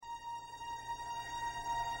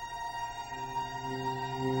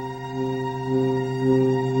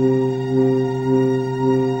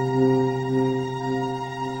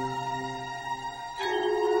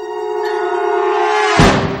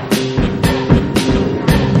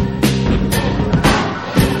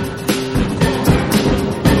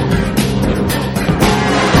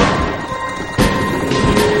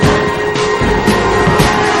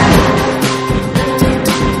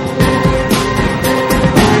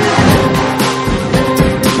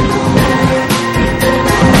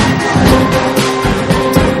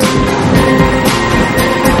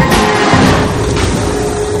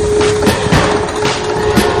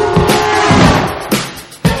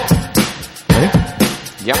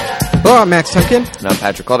Yep. Hello, I'm Max Temkin. And I'm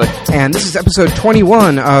Patrick Levitt. And this is episode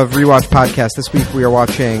 21 of Rewatch Podcast. This week we are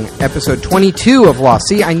watching episode 22 of Lost.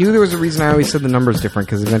 See, I knew there was a reason I always said the numbers different,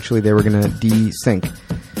 because eventually they were going to desync.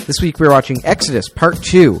 This week we are watching Exodus Part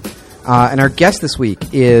 2. And our guest this week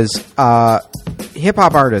is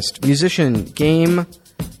hip-hop artist, musician, game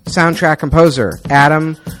soundtrack composer,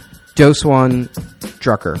 Adam Doseone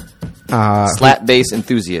Drucker. Slap bass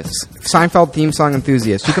enthusiast. Seinfeld theme song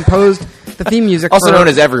enthusiast. Who composed the theme music also known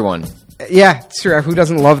as Everyone. Yeah, it's true. Who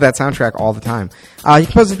doesn't love that soundtrack all the time? He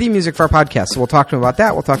composed the theme music for our podcast, so we'll talk to him about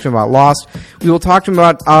that. We'll talk to him about Lost. We will talk to him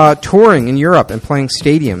about touring in Europe and playing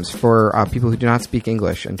stadiums for people who do not speak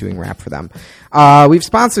English and doing rap for them. We have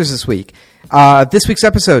sponsors this week. This week's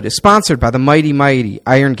episode is sponsored by the mighty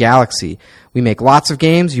Iron Galaxy. We make lots of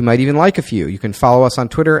games. You might even like a few. You can follow us on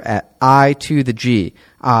Twitter at I2TheG.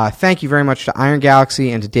 Thank you very much to Iron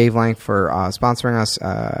Galaxy and to Dave Lang for sponsoring us.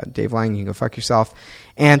 Dave Lang, you can go fuck yourself.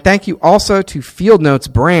 And thank you also to Field Notes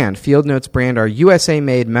Brand. Field Notes Brand are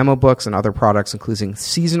USA-made memo books and other products, including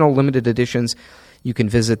seasonal limited editions. You can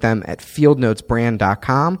visit them at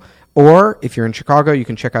fieldnotesbrand.com. Or, if you're in Chicago, you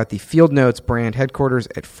can check out the Field Notes Brand headquarters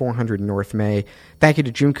at 400 North May. Thank you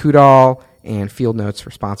to Jim Kudal and Field Notes for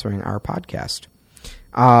sponsoring our podcast.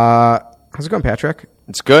 How's it going, Patrick?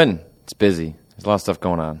 It's good. It's busy. There's a lot of stuff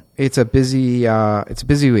going on. It's a busy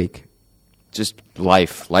week. Just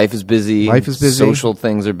life. Life is busy. Life is busy. Social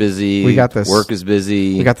things are busy. We got this. Work is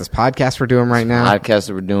busy. We got this podcast we're doing right now. Podcast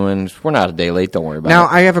that we're doing. We're not a day late. Don't worry about it. Now,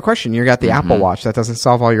 I have a question. You got the Apple Watch. That doesn't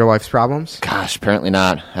solve all your life's problems? Gosh, apparently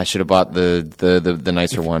not. I should have bought the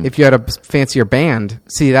nicer one. If you had a fancier band.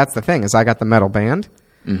 See, that's the thing, is I got the metal band.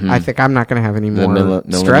 Mm-hmm. I think I'm not going to have any more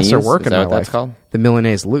stress or work in my life. That's called? The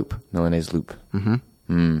Milanese Loop. Milanese Loop. Mm-hmm.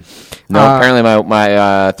 No, apparently my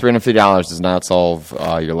 $350 does not solve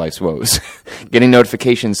your life's woes. Getting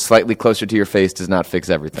notifications slightly closer to your face does not fix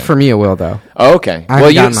everything. For me, it will, though. Oh, okay.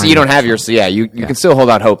 Well, you don't have yours, so you can still hold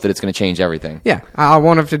out hope that it's going to change everything. Yeah, I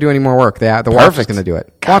won't have to do any more work. The watch is going to do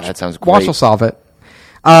it. God, that sounds great. Watch will solve it.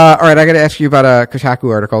 All right, I got to ask you about a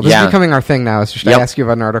Kotaku article. This is becoming our thing now. It's just I ask you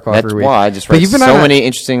about an article every week. Well, I just read many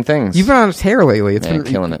interesting things. You've been on a tear lately. It's been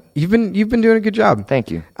killing it. You've been doing a good job.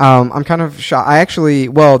 Thank you. I'm kind of shocked.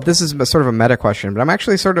 This is sort of a meta question, but I'm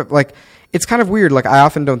actually sort of like, it's kind of weird. Like, I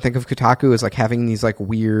often don't think of Kotaku as like having these like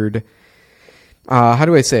weird, how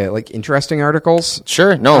do I say it? Like interesting articles.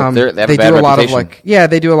 Sure. No, they have a bad do a lot of reputation.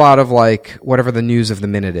 they do a lot of like whatever the news of the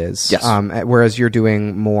minute is. Yes. Whereas you're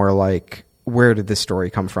doing more like, where did this story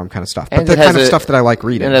come from kind of stuff. But and the kind of stuff that I like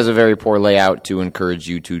reading. And it has a very poor layout to encourage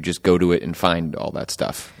you to just go to it and find all that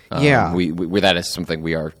stuff. That is something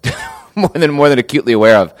we are more than acutely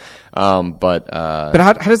aware of. But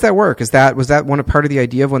how does that work? Was that part of the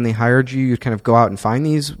idea of when they hired you? You'd kind of go out and find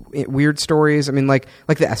these weird stories. I mean, like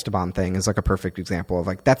the Esteban thing is like a perfect example of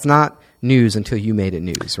like, that's not news until you made it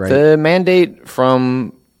news, right? The mandate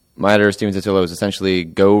from my editor, Steven Zottillo, is essentially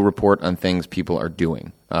go report on things people are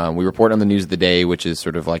doing. We report on the news of the day, which is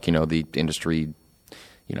sort of like, the industry,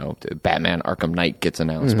 Batman Arkham Knight gets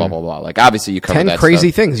announced, blah, blah, blah. Like, obviously you cover 10 that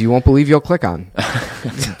crazy stuff. Things you won't believe you'll click on.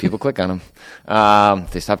 People click on them.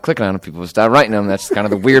 If they stop clicking on them, people stop writing them. That's kind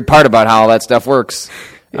of the weird part about how all that stuff works.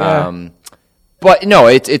 Yeah. But no,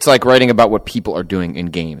 it's like writing about what people are doing in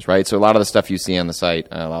games, right? So a lot of the stuff you see on the site,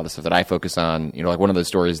 a lot of the stuff that I focus on, like one of those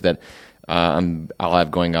stories that I'll have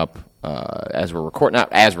going up as we're recording,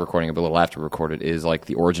 not as we're recording it, but a little after we record it, is like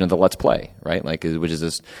the origin of the Let's Play, right? Like, which is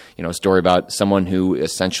this, story about someone who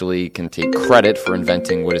essentially can take credit for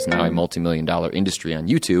inventing what is now a multi-million-dollar industry on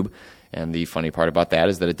YouTube. And the funny part about that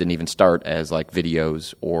is that it didn't even start as like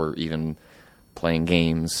videos or even playing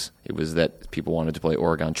games. It was that people wanted to play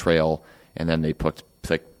Oregon Trail, and then they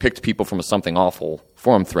picked people from a Something Awful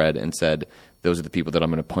forum thread and said, those are the people that I'm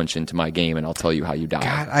going to punch into my game, and I'll tell you how you die.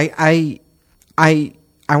 God,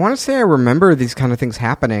 I want to say I remember these kind of things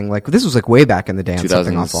happening. Like, this was like way back in the day on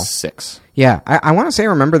Something Awful. 2006. Yeah, I want to say I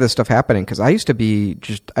remember this stuff happening because I used to be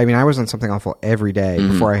I was on Something Awful every day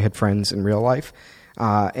before I had friends in real life.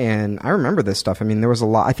 And I remember this stuff. I mean, there was a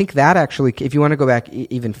lot. I think that actually, if you want to go back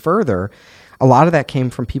even further, a lot of that came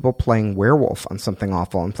from people playing Werewolf on Something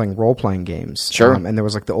Awful and playing role-playing games. Sure. And there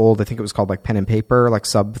was like the old, I think it was called like Pen and Paper, like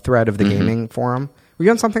sub-thread of the gaming forum. Were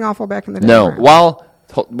you on Something Awful back in the day? No.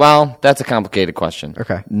 Well, that's a complicated question.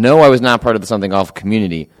 Okay. No, I was not part of the Something Awful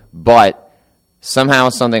community, but somehow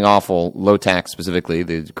Something Awful, Low Tax specifically,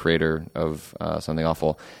 the creator of Something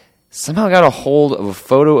Awful, somehow got a hold of a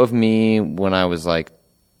photo of me when I was like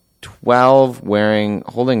 12,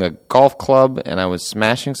 holding a golf club, and I was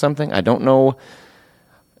smashing something. I don't know.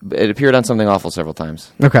 It appeared on Something Awful several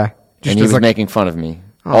times. Okay. And he was making fun of me.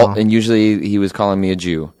 And usually he was calling me a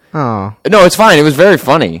Jew. Oh. No, it's fine. It was very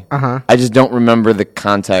funny. Uh-huh. I just don't remember the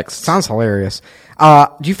context. Sounds hilarious. Do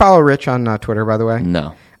you follow Rich on Twitter, by the way?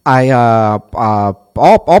 No.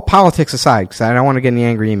 All politics aside, because I don't want to get any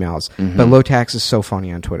angry emails, but Low Tax is so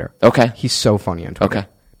funny on Twitter. Okay. He's so funny on Twitter. Okay.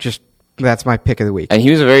 Just, that's my pick of the week. And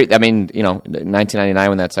he was 1999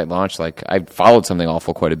 when that site launched, like, I followed Something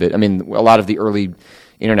Awful quite a bit. I mean, a lot of the early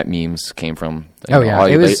internet memes came from, all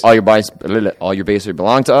your base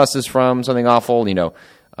belong to us is from Something Awful,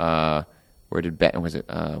 where did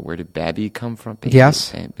Babby come from?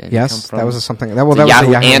 Yes, Babby yes, come from? that was a something. That was a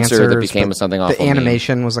Yahoo answer that became a Something Awful. The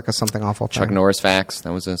animation was like a Something Awful thing. Chuck Norris facts,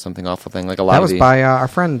 that was a Something Awful thing. Like a lot. That was by our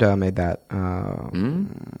friend made that.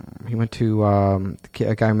 He went to a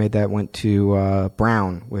guy who made that went to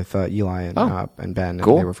Brown with Eli and Ben, and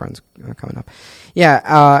cool. They were friends coming up.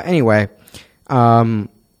 Yeah. Anyway.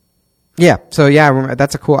 Yeah, so I remember,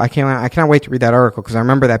 that's a cool. I cannot wait to read that article because I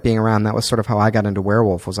remember that being around. That was sort of how I got into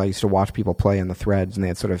Werewolf. Was I used to watch people play in the threads, and they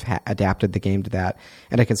had sort of adapted the game to that.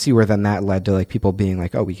 And I can see where then that led to like people being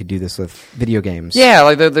like, "Oh, we could do this with video games." Yeah,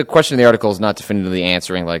 like the question in the article is not definitively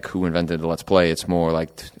answering like who invented the Let's Play. It's more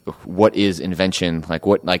like what is invention? Like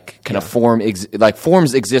what can a form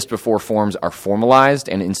forms exist before forms are formalized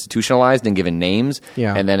and institutionalized and given names.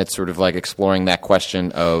 Yeah, and then it's sort of like exploring that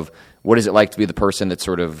question of. What is it like to be the person that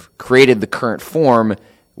sort of created the current form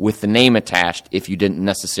with the name attached if you didn't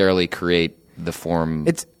necessarily create the form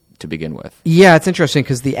to begin with? Yeah, it's interesting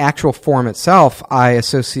because the actual form itself I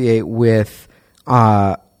associate with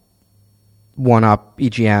 1UP,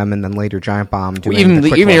 EGM, and then later Giant Bomb doing even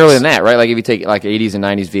earlier than that, right? Like if you take like 80s and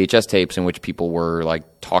 90s VHS tapes in which people were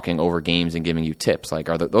like talking over games and giving you tips, like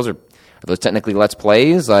are those technically Let's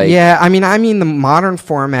Plays? Yeah, I mean the modern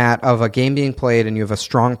format of a game being played and you have a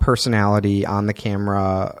strong personality on the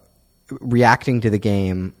camera reacting to the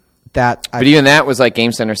game. But even that was like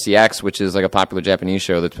Game Center CX, which is like a popular Japanese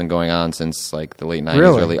show that's been going on since like the late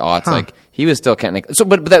 90s, early aughts. Huh. Like he was still kind of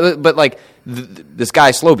but like this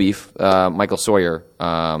guy Slow Beef, Michael Sawyer.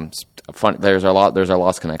 There's our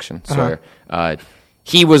Lost Connection, Sawyer.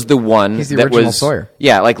 He was the one He's the that original was Sawyer.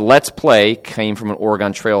 Yeah, like Let's Play came from an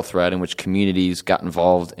Oregon Trail thread in which communities got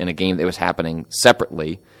involved in a game that was happening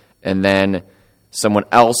separately, and then someone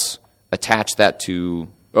else attached that to.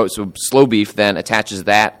 So Slow Beef then attaches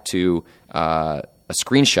that to a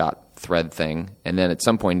screenshot thread thing, and then at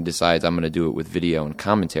some point he decides I'm going to do it with video and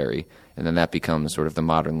commentary, and then that becomes sort of the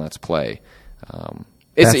modern Let's Play.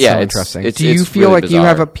 That's so interesting. Do you feel really like bizarre. you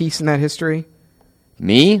have a piece in that history?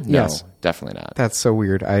 Me? No, yes. Definitely not. That's so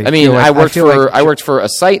weird. I worked for a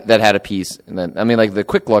site that had a piece, and then like the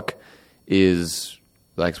Quick Look was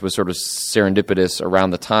sort of serendipitous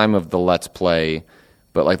around the time of the Let's Play,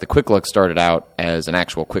 but like the Quick Look started out as an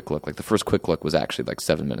actual Quick Look. Like the first Quick Look was actually like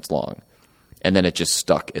 7 minutes long, and then it just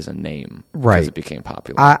stuck as a name as it became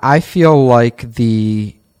popular. I feel like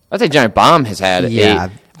I'd say Giant Bomb has had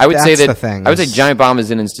I would say Giant Bomb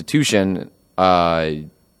as an institution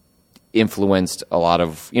influenced a lot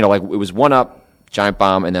of, like it was 1UP, Giant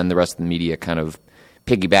Bomb, and then the rest of the media kind of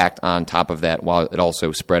piggybacked on top of that while it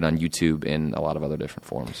also spread on YouTube in a lot of other different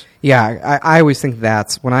forms. Yeah, I always think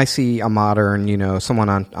that's when I see a modern, someone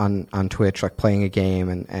on Twitch like playing a game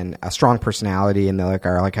and a strong personality and they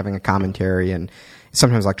are having a commentary and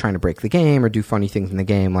sometimes like trying to break the game or do funny things in the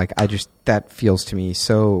game. Like that feels to me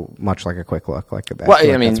so much like a Quick Look. Like that. Well,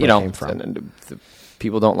 I mean, that's where it came from.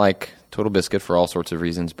 People don't like Total Biscuit for all sorts of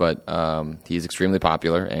reasons, but he's extremely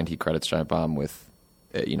popular, and he credits Giant Bomb with,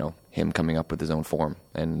 him coming up with his own form.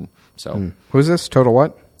 And so, who's this? Total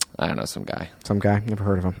what? I don't know, some guy. Some guy. Never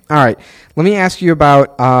heard of him. All right, let me ask you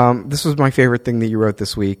about. This was my favorite thing that you wrote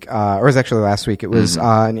this week, or it was actually last week. It was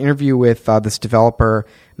an interview with this developer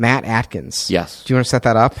Matt Atkins. Yes. Do you want to set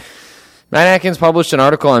that up? Matt Atkins published an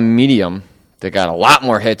article on Medium that got a lot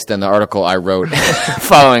more hits than the article I wrote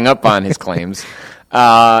following up on his claims.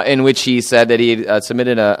 In which he said that he had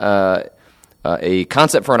submitted a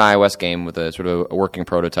concept for an iOS game with a sort of a working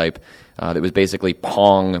prototype that was basically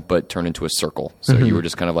Pong but turned into a circle. So you were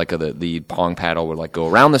just kind of like the Pong paddle would like go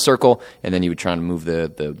around the circle, and then you would try to move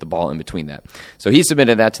the ball in between that. So he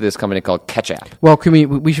submitted that to this company called Ketchup. Well,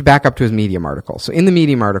 we should back up to his Medium article. So in the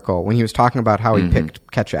Medium article, when he was talking about how he picked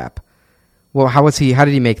Ketchup. Well, how did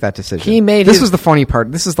he make that decision? This was the funny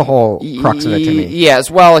part. This is the whole crux of it to me.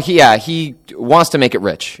 Yes, well, he wants to make it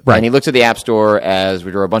rich. Right. And he looks at the App Store as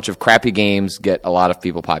we do a bunch of crappy games get a lot of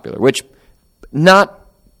people popular, which not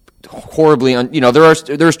horribly,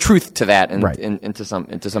 there's truth to that, and, Right. and to some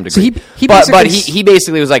degree. So he but basically he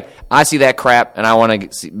basically was like, I see that crap, and I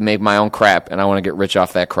want to make my own crap, and I want to get rich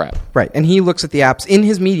off that crap. Right, and he looks at the apps in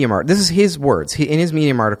his Medium art. This is his words. In his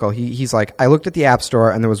Medium article, he's like, I looked at the App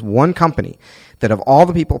Store, and there was one company that of all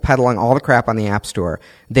the people peddling all the crap on the App Store,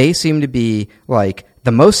 they seem to be like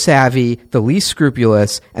the most savvy, the least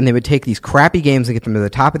scrupulous, and they would take these crappy games and get them to the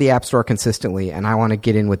top of the App Store consistently, and I want to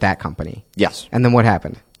get in with that company. Yes. And then what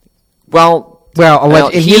happened? Well,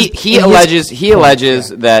 he alleges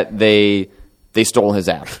yeah. that they stole his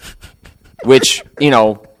app, which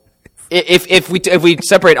if we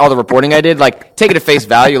separate all the reporting I did, like take it at face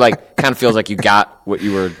value, like kind of feels like you got what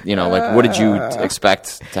you were, like what did you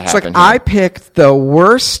expect to happen? It's like I picked the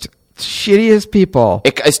worst, shittiest people.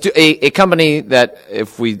 A company that,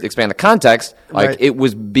 if we expand the context, like Right. it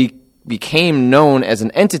was became known as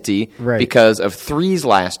an entity Right. because of Threes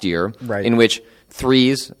last year, Right. in which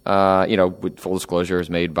Threes, with full disclosure, is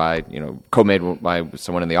made by, co-made by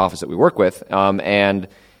someone in the office that we work with, and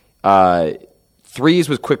Threes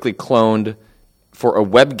was quickly cloned for a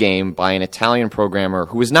web game by an Italian programmer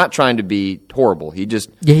who was not trying to be horrible. He just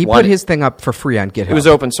He put his thing up for free on GitHub. It was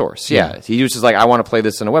open source. Yeah. He was just like, I want to play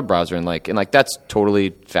this in a web browser, and that's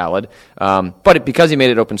totally valid. But because he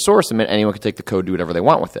made it open source, it meant anyone could take the code, do whatever they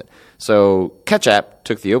want with it. So Ketchup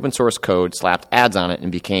took the open source code, slapped ads on it,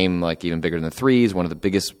 and became even bigger than Threes, one of the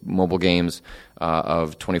biggest mobile games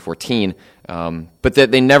of 2014. But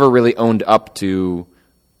they never really owned up to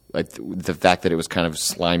the fact that it was kind of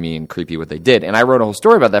slimy and creepy what they did. And I wrote a whole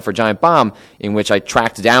story about that for Giant Bomb, in which I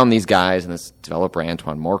tracked down these guys and this developer,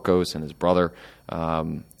 Antoine Marcos, and his brother,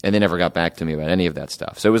 and they never got back to me about any of that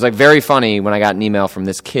stuff. So it was very funny when I got an email from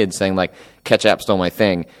this kid saying Ketchup stole my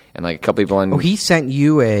thing, and a couple people in... Oh, he sent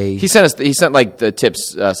you a... He sent the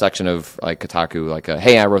tips section of Kotaku,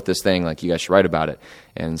 hey, I wrote this thing, you guys should write about it.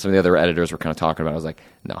 And some of the other editors were kind of talking about it. I was like,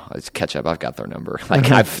 no, it's Ketchup. I've got their number.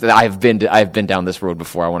 I've been down this road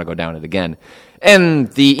before. I want to go down it again.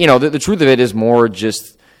 And the truth of it is more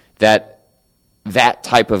just that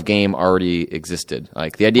type of game already existed.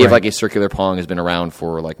 The idea Right. of a circular Pong has been around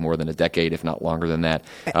for more than a decade, if not longer than that.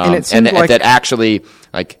 And it seemed that actually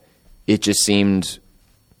it just seemed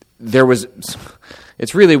there was.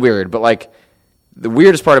 It's really weird, but the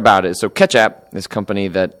weirdest part about it is, so Ketchup, this company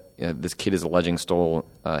that this kid is alleging stole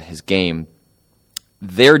his game,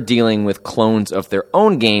 they're dealing with clones of their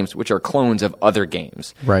own games, which are clones of other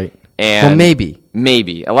games. Right. And well,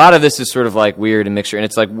 maybe a lot of this is sort of weird and mixture, and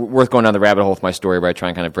it's worth going down the rabbit hole with my story where I try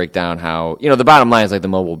and kind of break down how the bottom line is the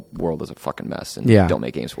mobile world is a fucking mess, and don't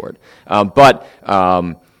make games for it. But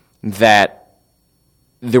that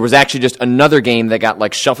there was actually just another game that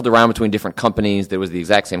got shuffled around between different companies. That was the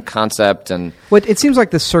exact same concept, and well, it seems like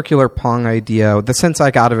the circular Pong idea. The sense I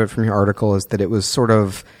got of it from your article is that it was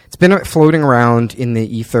it's been floating around in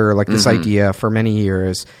the ether, this idea for many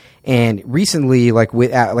years. And recently,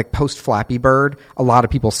 post Flappy Bird, a lot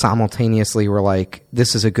of people simultaneously were like,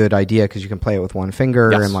 "This is a good idea because you can play it with one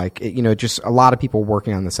finger," yes. and just a lot of people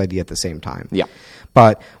working on this idea at the same time. Yeah.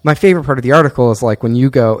 But my favorite part of the article is when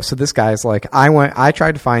you go. So this guy's I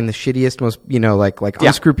tried to find the shittiest, most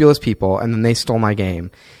unscrupulous people, and then they stole my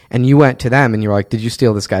game. And you went to them and you were like, "Did you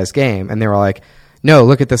steal this guy's game?" And they were like, "No,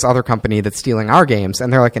 look at this other company that's stealing our games."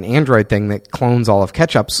 And they're an Android thing that clones all of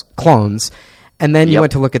Ketchup's clones. And then you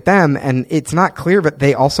went to look at them, and it's not clear, but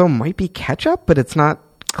they also might be Ketchup, but it's not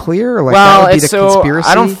clear. That would be the conspiracy.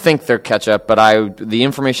 I don't think they're Ketchup, but the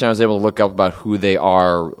information I was able to look up about who they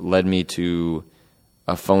are led me to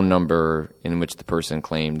a phone number in which the person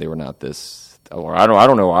claimed they were not this. Or I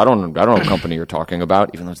don't know what company you're talking about,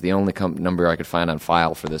 even though it's the only number I could find on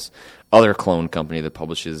file for this other clone company that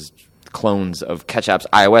publishes clones of Ketchup's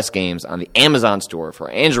iOS games on the Amazon store for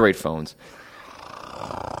Android phones.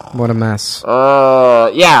 What a mess.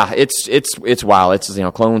 Yeah, it's wild. It's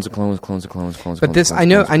clones of clones. But this, I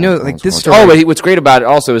know, this story. Oh, but what's great about it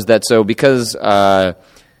also is that because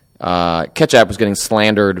Ketchup was getting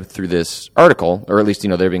slandered through this article, or at least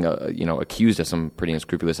they're being accused of some pretty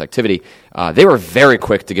unscrupulous activity. They were very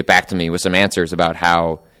quick to get back to me with some answers about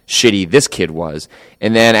how shitty this kid was,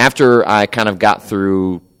 and then after I kind of got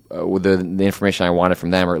through with the information I wanted from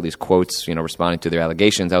them, or at least quotes, responding to their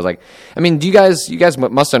allegations, I was like, I mean, you guys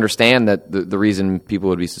must understand that the reason people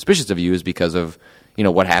would be suspicious of you is because of,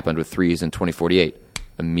 what happened with Threes in 2048.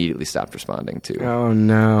 Immediately stopped responding to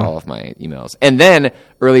all of my emails. And then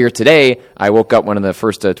earlier today, I woke up, one of the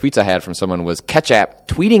first tweets I had from someone was Ketchup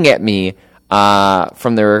tweeting at me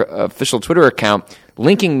from their official Twitter account,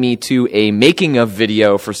 linking me to a making of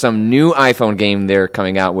video for some new iPhone game they're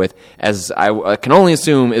coming out with, as I can only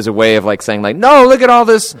assume is a way of like saying like, no, look at all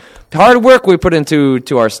this hard work we put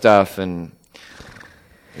into our stuff. And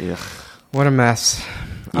ugh. What a mess.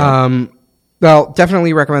 Yeah. Well,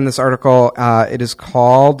 definitely recommend this article. It is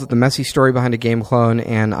called The Messy Story Behind a Game Clone,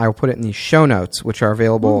 and I will put it in the show notes, which are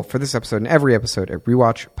available for this episode and every episode at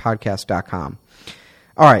rewatchpodcast.com.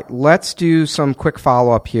 All right, let's do some quick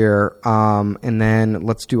follow-up here, and then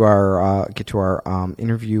let's do our get to our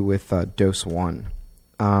interview with Doseone.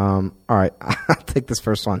 All right, I'll take this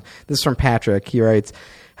first one. This is from Patrick. He writes,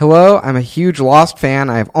 "Hello, I'm a huge Lost fan.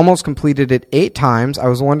 I have almost completed it 8 times. I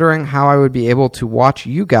was wondering how I would be able to watch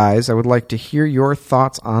you guys. I would like to hear your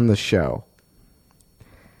thoughts on the show."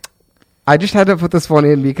 I just had to put this one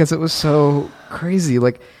in because it was so crazy.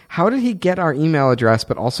 Like, how did he get our email address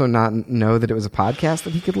but also not know that it was a podcast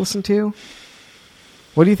that he could listen to?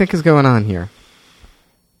 What do you think is going on here?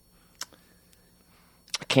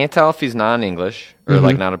 I can't tell if he's non-English or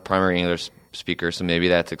like not a primary English speaker, so maybe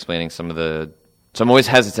that's explaining some of the... So I'm always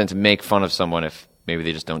hesitant to make fun of someone if maybe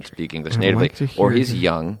they just don't speak English natively. Or he's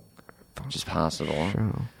young, which is possible.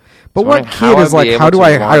 Sure. But what kid is like,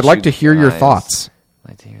 I'd like to hear your thoughts. I'd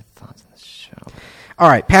like to hear your thoughts on the show. All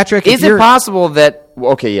right, Patrick. Is it possible that...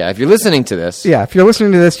 Okay, yeah, if you're listening to this... Yeah, if you're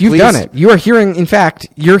listening to this, you've done it. You are hearing, in fact,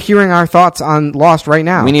 you're hearing our thoughts on Lost right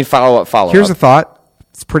now. We need follow-up. Here's a thought.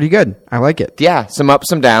 It's pretty good. I like it. Yeah, some ups,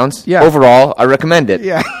 some downs. Yeah. Overall, I recommend it.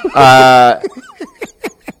 Yeah.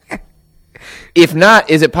 If not,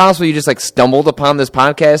 is it possible you just like stumbled upon this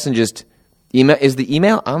podcast and just email? Is the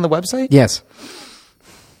email on the website? Yes.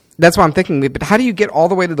 That's what I'm thinking. But how do you get all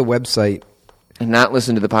the way to the website and not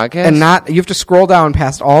listen to the podcast? And not, you have to scroll down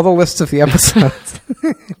past all the lists of the episodes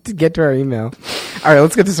to get to our email. All right,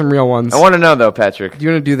 let's get to some real ones. I want to know though, Patrick. Do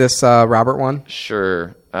you want to do this Robert one?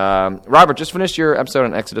 Sure. Robert, just finished your episode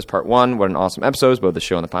on Exodus Part 1. What an awesome episode, both the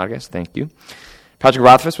show and the podcast. Thank you. Patrick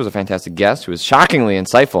Rothfuss was a fantastic guest who was shockingly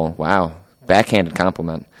insightful. Wow. Backhanded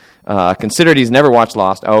compliment. Considered he's never watched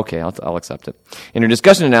Lost. Oh, okay, I'll accept it. And your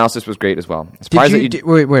discussion analysis was great as well.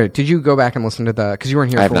 Wait, did you go back and listen to the... Because you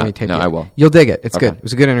weren't here for when we taped it. No, I will. You'll dig it. It's good. It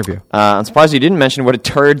was a good interview. I'm surprised you didn't mention what a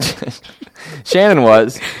turd Shannon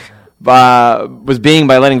was being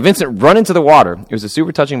by letting Vincent run into the water. It was a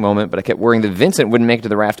super touching moment, but I kept worrying that Vincent wouldn't make it to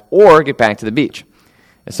the raft or get back to the beach.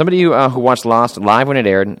 As somebody who watched Lost live when it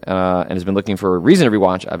aired and has been looking for a reason to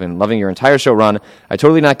rewatch, I've been loving your entire show run. I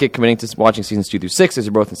totally not get committing to watching seasons 2 through 6 as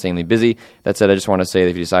you're both insanely busy. That said, I just want to say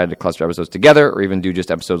that if you decided to cluster episodes together or even do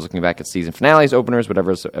just episodes looking back at season finales, openers,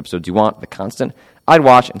 whatever episodes you want, the constant, I'd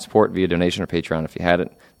watch and support via donation or Patreon if you had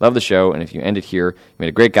it. Love the show, and if you end it here, you made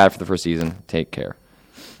a great guide for the first season. Take care.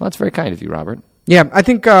 Well, that's very kind of you, Robert. Yeah, I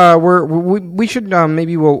think we should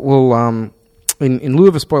maybe we'll in lieu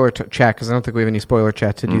of a spoiler chat, because I don't think we have any spoiler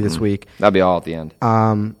chat to do this week. That'll be all at the end.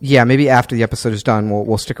 Yeah, maybe after the episode is done,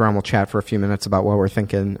 we'll stick around. We'll chat for a few minutes about what we're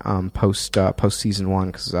thinking post season 1,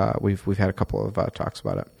 because we've had a couple of talks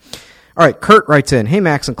about it. All right, Kurt writes in, "Hey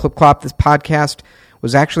Max and Clip Clop, this podcast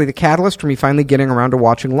was actually the catalyst for me finally getting around to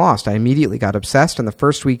watching Lost. I immediately got obsessed, and the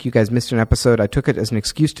first week you guys missed an episode, I took it as an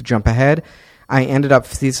excuse to jump ahead. I ended up...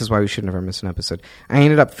 This is why we should never miss an episode. I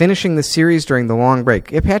ended up finishing the series during the long break."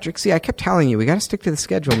 Yeah, Patrick, see, I kept telling you, we got to stick to the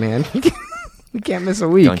schedule, man. We can't miss a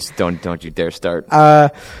week. Don't you dare start.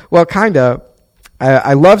 Well, kind of.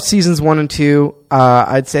 I loved seasons 1 and 2.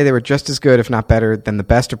 I'd say they were just as good, if not better, than the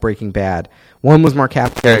best of Breaking Bad. 1 was more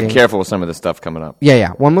captivating. Careful with some of the stuff coming up.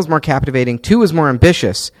 Yeah. 1 was more captivating. 2 was more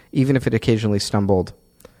ambitious, even if it occasionally stumbled.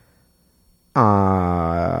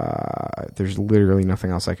 There's literally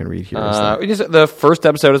nothing else I can read here. The first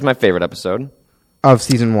episode is my favorite episode of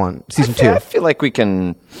season 1, season 2. I feel like we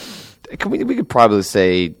could probably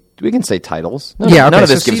say titles. Okay. None of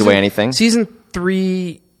this gives away anything. Season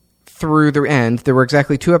 3 through the end, there were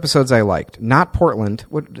exactly 2 episodes I liked. Not Portland.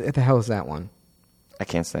 What the hell is that one? I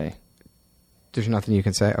can't say. There's nothing you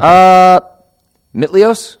can say. Okay.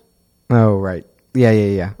 Mitlios. Oh right.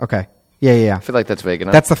 Yeah. Okay. Yeah. I feel like that's vague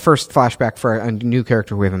enough. That's the first flashback for a new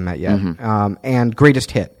character we haven't met yet. And Greatest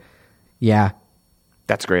Hit. Yeah.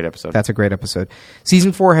 That's a great episode. That's a great episode.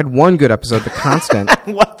 Season 4 had 1 good episode, The Constant.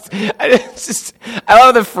 What? I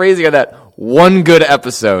love the phrasing of that. 1 good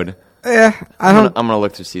episode. I'm gonna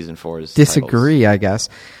look through season 4's disagree, titles.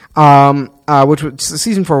 I guess.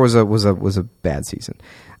 Season 4 was a bad season.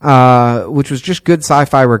 Which was just good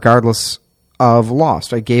sci-fi regardless of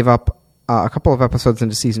Lost. I gave up a couple of episodes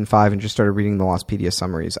into season 5 and just started reading the Lostpedia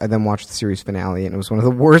summaries. I then watched the series finale, and it was one of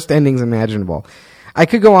the worst endings imaginable. I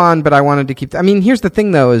could go on, but I wanted to keep... here's the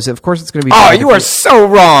thing, though, is of course it's going to be... Oh, you are so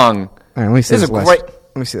wrong! All right, let me see this list.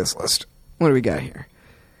 Let me see this list. What do we got here?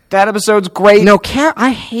 That episode's great. No,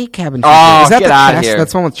 I hate Cabin Fever. Oh, Is that get the out of chess? here.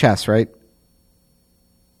 That's the one with chess, right?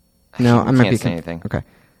 No, I might can't be say anything. Okay.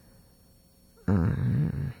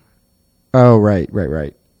 Oh,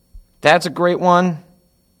 right. That's a great one.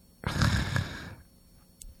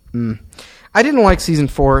 I didn't like season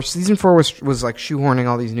 4. Season 4 was like shoehorning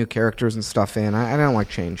all these new characters and stuff in. I don't like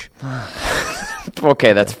change.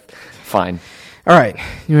 Okay, that's fine. All right,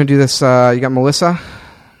 you want to do this? You got Melissa.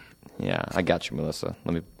 Yeah, I got you, Melissa.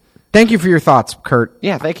 Let me. Thank you for your thoughts, Kurt.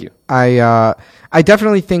 Yeah, thank you. I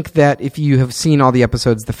definitely think that if you have seen all the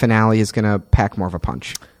episodes, the finale is going to pack more of a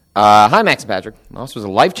punch. Hi, Max and Patrick. Lost was a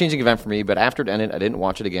life-changing event for me, but after it ended, I didn't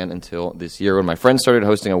watch it again until this year when my friend started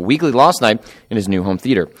hosting a weekly Lost night in his new home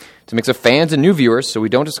theater. It's a mix of fans and new viewers, so we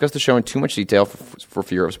don't discuss the show in too much detail for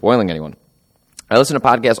fear of spoiling anyone. I listen to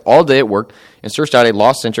podcasts all day at work and searched out a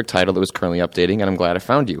Lost-centric title that was currently updating, and I'm glad I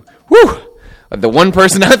found you. Woo! The one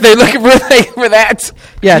person out there looking for that.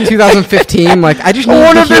 Yeah, 2015. Like, I just need I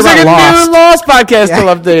wonder to if hear there's like about a Lost. new Lost podcast still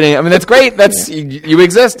updating. I mean, that's great. That's you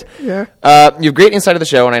exist. Yeah. You have great insight of the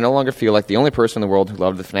show, and I no longer feel like the only person in the world who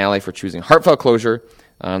loved the finale for choosing heartfelt closure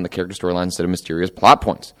on the character storyline instead of mysterious plot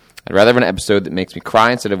points. I'd rather have an episode that makes me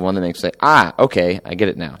cry instead of one that makes me say, okay, I get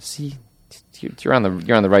it now. See? You're on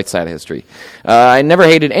the right side of history. I never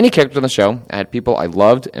hated any character on the show. I had people I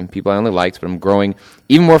loved and people I only liked, but I'm growing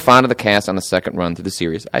even more fond of the cast on the second run through the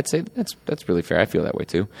series. I'd say that's really fair. I feel that way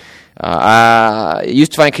too. I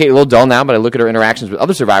used to find Kate a little dull now, but I look at her interactions with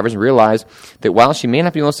other survivors and realize that while she may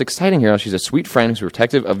not be the most exciting hero, she's a sweet friend who's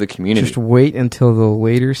protective of the community. Just wait until the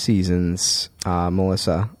later seasons,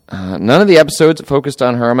 Melissa. None of the episodes focused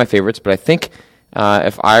on her are my favorites, but I think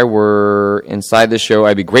if I were inside this show,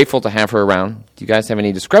 I'd be grateful to have her around. Do you guys have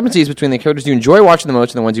any discrepancies between the characters you enjoy watching the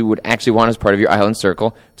most and the ones you would actually want as part of your island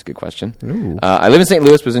circle? That's a good question. I live in St.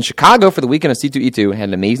 Louis, was in Chicago for the weekend of C2E2, had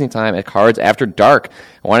an amazing time at Cards After Dark.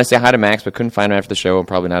 I want to say hi to Max, but couldn't find him after the show, and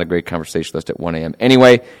probably not a great conversationalist at 1 a.m.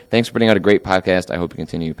 Anyway, thanks for putting out a great podcast. I hope you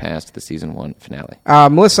continue past the season 1 finale.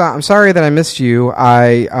 Melissa, I'm sorry that I missed you.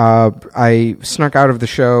 I snuck out of the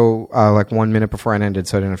show like 1 minute before it ended,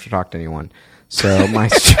 so I didn't have to talk to anyone. So my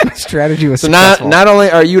strategy was successful. Not only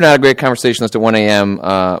are you not a great conversationalist at 1 a.m.,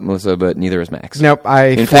 Melissa, but neither is Max. Nope.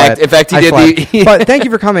 In fact, he did. But thank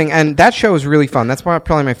you for coming, and that show was really fun. That's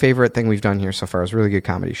probably my favorite thing we've done here so far. It was a really good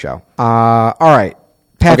comedy show. All right,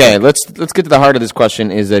 Patrick. Okay, let's get to the heart of this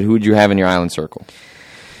question. Is that who would you have in your island circle?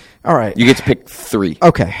 All right, you get to pick 3.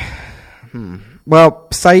 Okay. Well,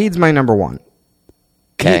 Saeed's my number 1.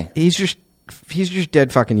 Okay, he's just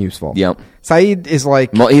dead fucking useful. Yep. Saeed is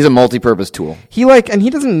like he's a multi-purpose tool. He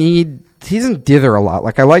doesn't dither a lot.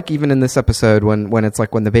 Like I like even in this episode when it's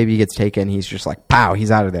like when the baby gets taken, he's just like pow, he's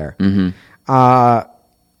out of there. Mm-hmm.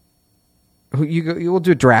 You will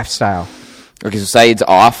do draft style. Okay, so Saeed's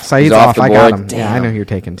off. Saeed's off. The I board. got him. Damn. Yeah, I know who you're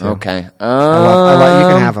taking too. Okay. You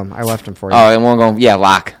can have him. I left him for you. Oh, and we'll go. Yeah,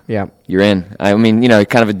 lock. Yeah, you're in. I mean,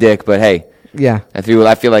 kind of a dick, but hey. Yeah, I feel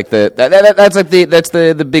like that's like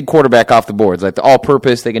the big quarterback off the boards, like the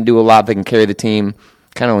all-purpose. They can do a lot. They can carry the team.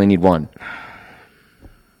 Kind of only need one.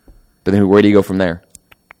 But then where do you go from there?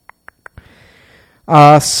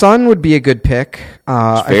 Sun would be a good pick.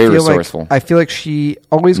 She's very resourceful. I feel like she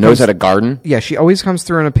always knows how to garden. Yeah, she always comes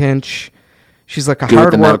through in a pinch. She's like a good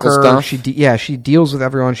hard with the worker. Stuff. She deals with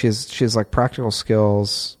everyone. She has like practical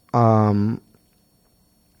skills.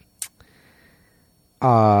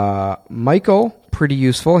 Michael, pretty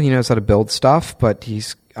useful. He knows how to build stuff, but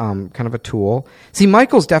he's kind of a tool. See,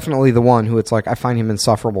 Michael's definitely the one who it's like I find him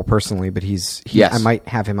insufferable personally, but yes. I might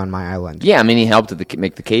have him on my island. Yeah, I mean he helped to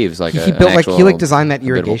make the caves like he built he designed that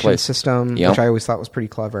irrigation system, yep. which I always thought was pretty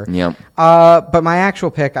clever. Yep. But my actual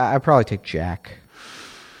pick, I'd probably take Jack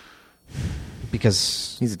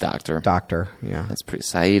because he's a doctor. Doctor, yeah. That's pretty.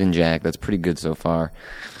 Saeed and Jack. That's pretty good so far.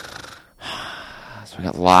 So we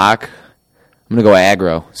got Locke. I'm gonna go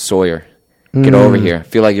aggro. Sawyer, get over here.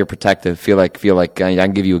 Feel like you're protective. Feel like I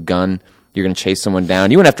can give you a gun. You're gonna chase someone down.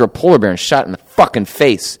 You went after a polar bear and shot in the fucking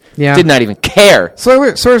face. Yeah, did not even care.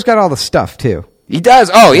 Sawyer's got all the stuff too. He does.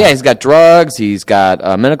 Oh yeah, he's got drugs. He's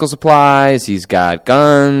got medical supplies. He's got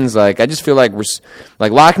guns. Like I just feel like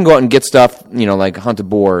Locke can go out and get stuff. Like hunt a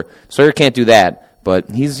boar. Sawyer can't do that, but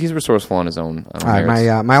he's resourceful on his own. All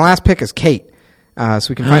right, my last pick is Kate. So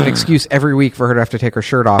we can find an excuse every week for her to have to take her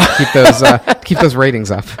shirt off to keep those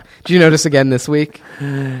ratings up. Did you notice again this week?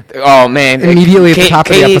 Oh man! Immediately at the top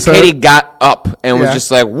of the episode, Katie got up and was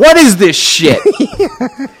just like, "What is this shit?"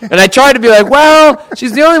 And I tried to be like, "Well,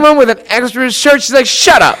 she's the only one with an extra shirt." She's like,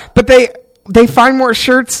 "Shut up!" But they find more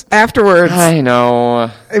shirts afterwards. I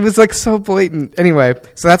know. It was like so blatant. Anyway,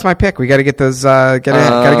 so that's my pick. We got to get those get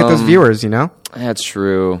those viewers. That's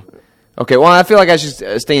true. Okay, well, I feel like I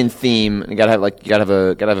should stay in theme. You gotta have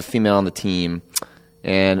a female on the team,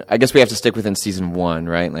 and I guess we have to stick within season 1,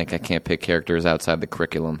 right? Like I can't pick characters outside the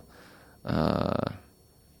curriculum. Not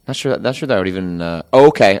sure that would even.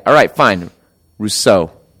 Okay, all right, fine.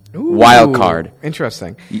 Rousseau, Ooh, wild card.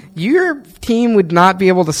 Interesting. Your team would not be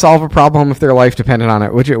able to solve a problem if their life depended on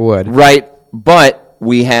it, which it would. Right, but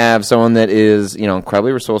we have someone that is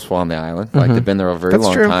incredibly resourceful on the island. Like they've been there a very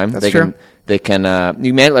long time. That's true. They can you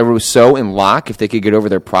imagine like Rousseau and Locke, if they could get over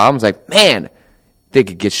their problems, like man, they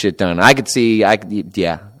could get shit done. I'm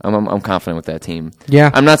confident with that team. Yeah.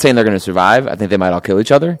 I'm not saying they're going to survive. I think they might all kill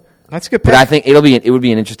each other. That's a good pick. But I think it would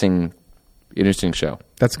be an interesting show.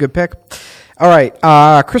 That's a good pick. All right.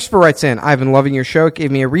 Christopher writes in, I've been loving your show. It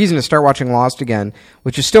gave me a reason to start watching Lost again,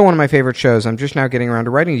 which is still one of my favorite shows. I'm just now getting around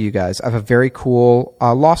to writing to you guys. I have a very cool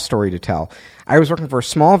Lost story to tell. I was working for a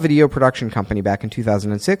small video production company back in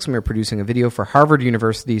 2006, and we were producing a video for Harvard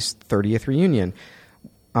University's 30th reunion.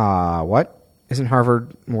 What? Isn't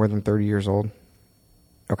Harvard more than 30 years old?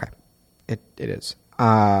 Okay. It is.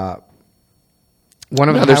 They're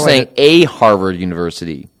saying a Harvard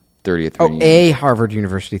University 30th reunion. Oh, a Harvard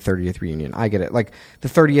University 30th reunion. I get it. Like the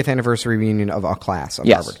 30th anniversary reunion of a class of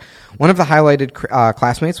Harvard. One of the highlighted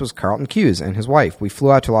classmates was Carlton Cuse and his wife. We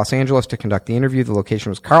flew out to Los Angeles to conduct the interview. The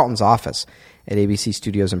location was Carlton's office at ABC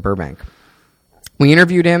Studios in Burbank. We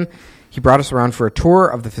interviewed him. He brought us around for a tour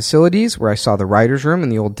of the facilities where I saw the writer's room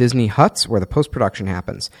and the old Disney huts where the post-production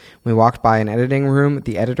happens. We walked by an editing room.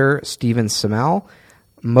 The editor, Steven Semel,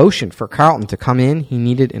 motioned for Carlton to come in. He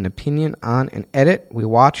needed an opinion on an edit. We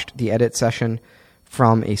watched the edit session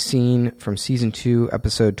from a scene from season 2,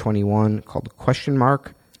 episode 21, called Question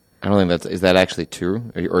Mark. I don't think is that actually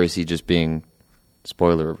true, or is he just being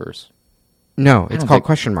spoiler reverse? No, it's called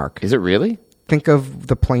Question Mark. Is it really? Think of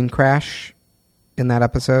the plane crash in that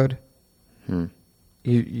episode.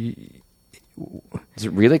 Is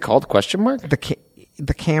it really called Question Mark?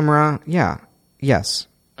 The camera, yes.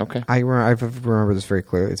 Okay. I remember this very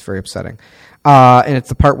clearly. It's very upsetting. And it's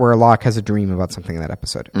the part where Locke has a dream about something in that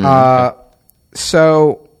episode. Okay.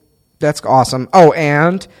 So that's awesome. Oh,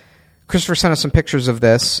 and Christopher sent us some pictures of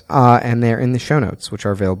this, and they're in the show notes, which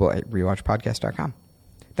are available at rewatchpodcast.com.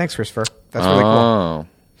 Thanks, Christopher. That's really cool.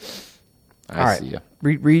 I see you.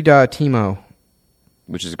 Read Timo.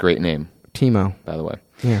 Which is a great name. Timo. By the way.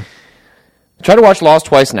 Yeah. I tried to watch Lost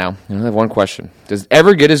twice now, and I have one question. Does it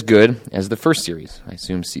ever get as good as the first series? I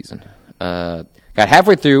assume season. Got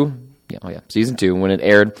halfway through, season 2, when it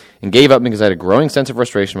aired, and gave up because I had a growing sense of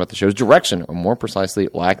frustration about the show's direction, or more precisely,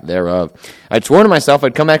 lack thereof. I'd sworn to myself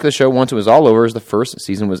I'd come back to the show once it was all over, as the first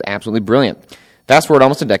season was absolutely brilliant. Fast forward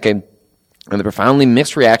almost a decade, and the profoundly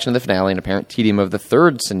mixed reaction to the finale and apparent tedium of the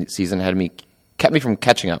third season kept me from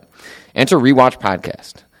catching up. Enter Rewatch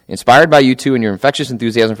Podcast. Inspired by you two and your infectious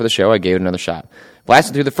enthusiasm for the show, I gave it another shot.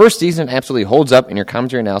 Blasted through the first season, it absolutely holds up, and your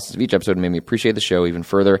commentary analysis of each episode made me appreciate the show even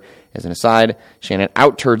further. As an aside, Shannon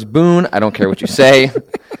out-turds Boone. I don't care what you say.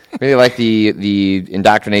 Really like the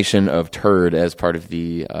indoctrination of turd as part of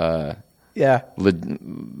the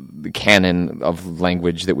canon of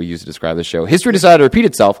language that we use to describe the show. History decided to repeat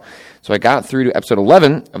itself, so I got through to episode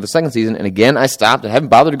 11 of the second season, and again I stopped and haven't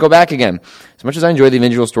bothered to go back again. As much as I enjoy the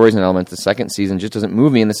individual stories and elements, the second season just doesn't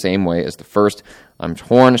move me in the same way as the first. I'm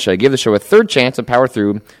torn. Should I give the show a third chance and power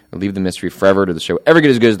through, or leave the mystery forever? Did the show ever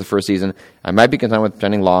get as good as the first season? I might be content with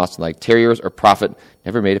pretending Lost, like Terriers or Prophet,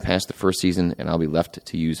 never made it past the first season, and I'll be left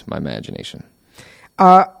to use my imagination.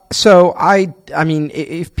 So I mean,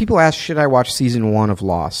 if people ask, should I watch season 1 of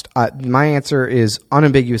Lost? My answer is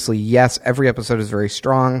unambiguously yes. Every episode is very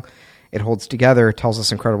strong. It holds together. It tells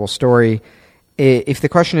us incredible story. If the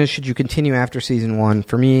question is, should you continue after season 1?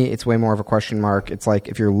 For me, it's way more of a question mark. It's like,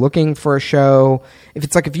 if you're looking for a show,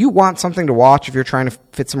 if you want something to watch, if you're trying to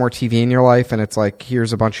fit some more TV in your life, and it's like,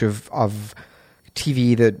 here's a bunch of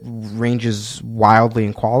TV that ranges wildly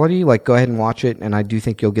in quality, like, go ahead and watch it, and I do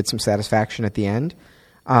think you'll get some satisfaction at the end.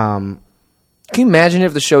 Can you imagine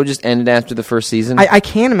if the show just ended after the first season? I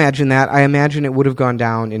can imagine that. I imagine it would have gone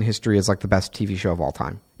down in history as like the best TV show of all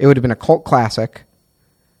time. It would have been a cult classic.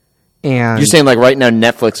 And you're saying like right now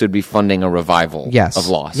Netflix would be funding a revival of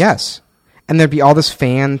Lost. Yes. And there'd be all this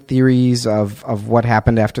fan theories of what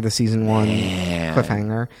happened after the season 1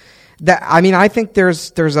 cliffhanger. I think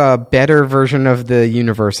there's a better version of the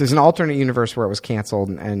universe. There's an alternate universe where it was canceled,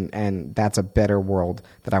 and that's a better world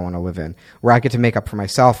that I want to live in, where I get to make up for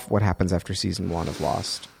myself what happens after season 1 of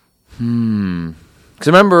Lost. Because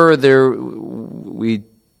remember,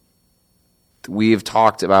 we've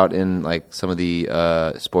talked about in like some of the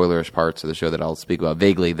spoilerish parts of the show that I'll speak about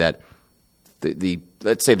vaguely that the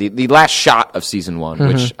let's say the last shot of season 1,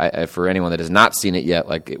 which for anyone that has not seen it yet,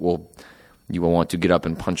 like you will want to get up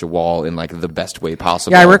and punch a wall in like the best way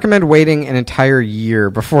possible. Yeah, I recommend waiting an entire year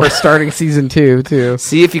before starting season 2 too.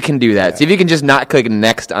 See if you can do that. See if you can just not click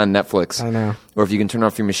next on Netflix. I know. Or if you can turn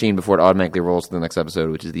off your machine before it automatically rolls to the next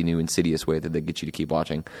episode, which is the new insidious way that they get you to keep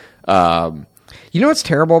watching. You know what's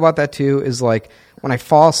terrible about that too is like when I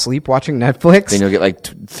fall asleep watching Netflix, then you'll get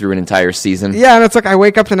like through an entire season. Yeah, and it's like I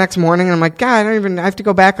wake up the next morning and I'm like, God, I have to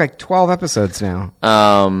go back like 12 episodes now.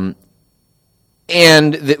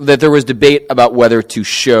 And that there was debate about whether to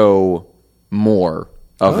show more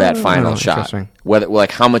of that final shot, whether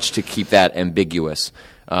like how much to keep that ambiguous.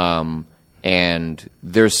 And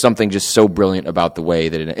there's something just so brilliant about the way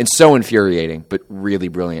that it's so infuriating, but really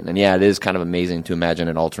brilliant. And yeah, it is kind of amazing to imagine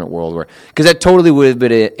an alternate world where, because that totally would have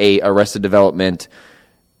been a Arrested Development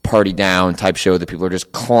Party Down type show that people are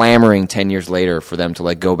just clamoring 10 years later for them to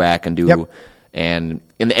like go back and do. Yep. And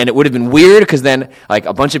it would have been weird because then like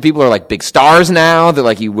a bunch of people are like big stars now that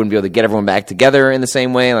like you wouldn't be able to get everyone back together in the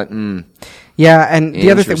same way. Like, Yeah, and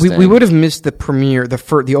the other thing, we would have missed the premiere,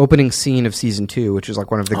 the opening scene of season 2, which is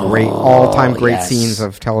like one of the all-time great scenes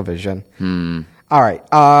of television. All right,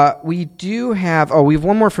 we have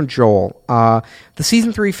one more from Joel. The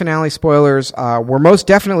season 3 finale spoilers were most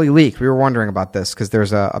definitely leaked. We were wondering about this because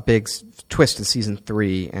there's a big twist in season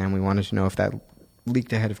 3, and we wanted to know if that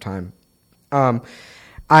leaked ahead of time.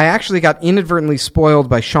 I actually got inadvertently spoiled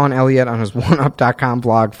by Sean Elliott on his oneup.com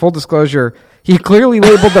blog. Full disclosure, he clearly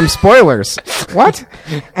labeled them spoilers. What?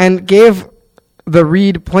 And gave the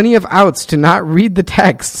read plenty of outs to not read the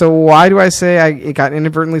text. So why do I say it got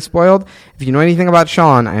inadvertently spoiled? If you know anything about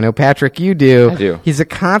Sean, I know, Patrick, you do. I do. He's a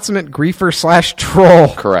consummate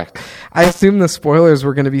griefer/troll. Correct. I assumed the spoilers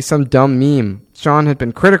were going to be some dumb meme. Sean had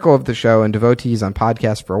been critical of the show and devotees on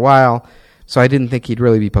podcasts for a while, so I didn't think he'd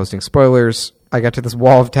really be posting spoilers. I got to this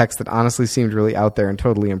wall of text that honestly seemed really out there and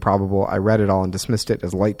totally improbable. I read it all and dismissed it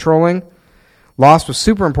as light trolling. Lost was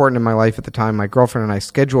super important in my life at the time. My girlfriend and I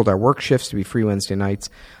scheduled our work shifts to be free Wednesday nights.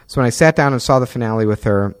 So when I sat down and saw the finale with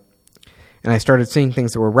her, and I started seeing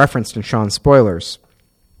things that were referenced in Sean's spoilers,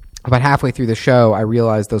 about halfway through the show, I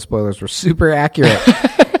realized those spoilers were super accurate.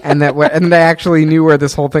 And I actually knew where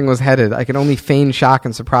this whole thing was headed. I could only feign shock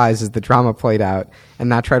and surprise as the drama played out and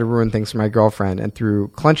not try to ruin things for my girlfriend. And through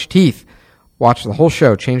clenched teeth, watch the whole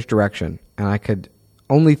show change direction. And I could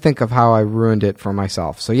only think of how I ruined it for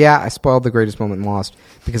myself. So yeah, I spoiled the greatest moment in Lost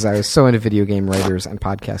because I was so into video game writers and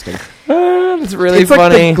podcasting. That's really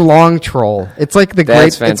funny. It's like the long troll. It's like the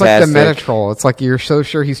it's like the meta troll. It's like you're so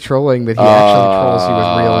sure he's trolling that he actually trolls you with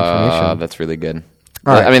real information. That's really good.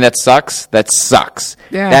 Right. I mean, that sucks. That sucks.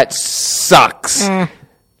 Yeah. That sucks.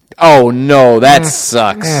 Oh no, that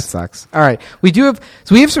sucks. That sucks. All right, we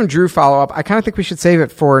have some Drew follow up. I kind of think we should save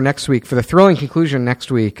it for next week for the thrilling conclusion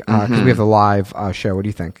next week because we have the live show. What do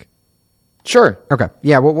you think? Sure. Okay.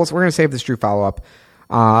 Yeah. We're going to save this Drew follow up.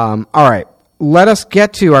 All right. Let us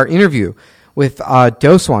get to our interview with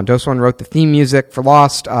Doseone. Doseone wrote the theme music for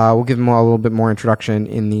Lost. We'll give him a little bit more introduction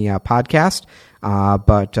in the podcast.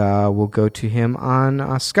 But we'll go to him on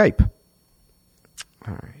Skype.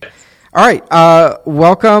 All right.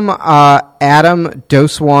 Welcome, Adam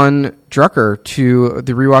Doseone Drucker, to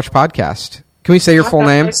the Rewatch podcast. Can we say your full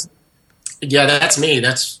name? Yeah, that's me.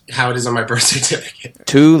 That's how it is on my birth certificate.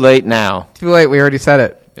 Too late now. Too late. We already said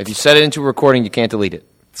it. If you set it into a recording, you can't delete it.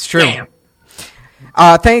 It's true. Damn.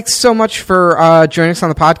 Thanks so much for joining us on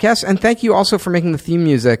the podcast, and thank you also for making the theme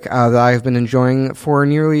music that I've been enjoying for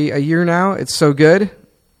nearly a year now. It's so good,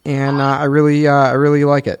 and I really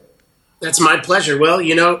like it. That's my pleasure. Well,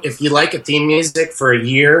 if you like a theme music for a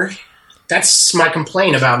year, that's my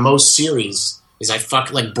complaint about most series, is I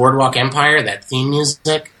fuck like Boardwalk Empire, that theme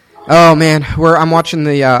music. Oh man, I'm watching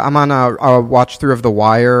I'm on a watch through of The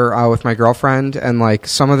Wire with my girlfriend, and like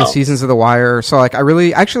some of the seasons of The Wire. So like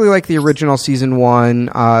I actually like the original season 1,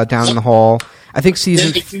 Down in the Hole. I think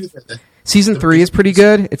season 3 is pretty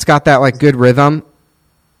good. It's got that like good rhythm.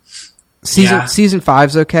 Season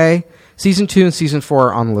 5's okay. Season 2 and season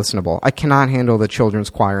 4 are unlistenable. I cannot handle the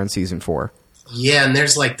children's choir in season 4. Yeah, and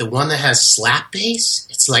there's like the one that has slap bass.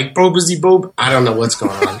 It's like Bobazzy Bob. I don't know what's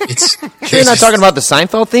going on. Sure you're not talking about the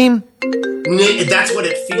Seinfeld theme? That's what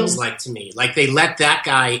it feels like to me. Like they let that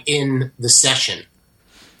guy in the session.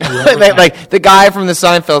 like the guy from the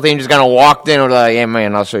Seinfeld theme just kind of walked in and was like, "Yeah,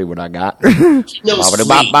 man, I'll show you what I got." He knows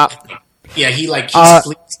Yeah, he's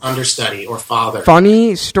Fleet's understudy or father.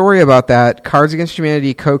 Funny story about that. Cards Against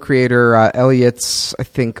Humanity co-creator Elliot's, I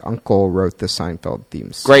think, uncle wrote the Seinfeld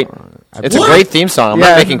theme song. Great. It's a great theme song. I'm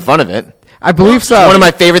not making fun of it. I believe so. One of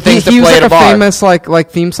my favorite things to he play was at a bar. He was like a famous like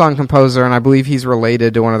theme song composer, and I believe he's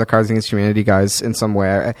related to one of the Cards Against Humanity guys in some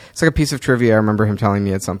way. It's like a piece of trivia I remember him telling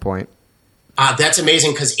me at some point. That's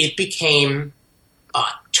amazing because it became a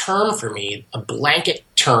term for me, a blanket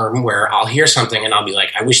term where I'll hear something and I'll be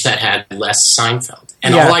like, I wish that had less Seinfeld.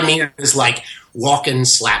 And all I mean is like walk-in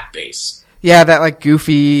slap bass. Yeah, that like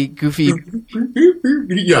goofy,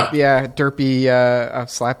 Yeah, derpy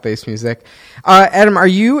slap bass music. Adam, are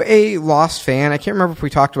you a Lost fan? I can't remember if we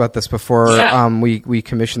talked about this before. Yeah. We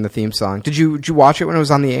commissioned the theme song. Did you watch it when it was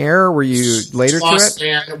on the air? Or were you later Lost to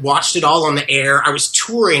it? fan, watched it all on the air. I was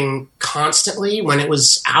touring constantly when it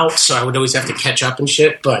was out, so I would always have to catch up and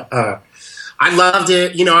shit. But I loved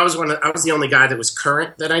it. You know, I was the only guy that was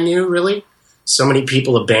current that I knew. Really, so many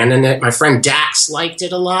people abandoned it. My friend Dax liked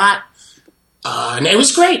it a lot. And it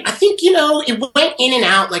was great. I think, you know, it went in and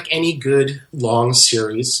out like any good long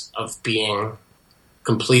series of being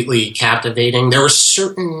completely captivating. There were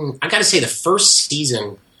I got to say, the first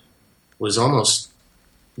season was almost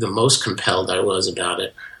the most compelled I was about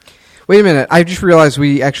it. Wait a minute. I just realized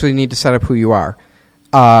we actually need to set up who you are.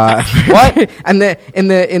 What? And in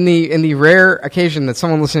the rare occasion that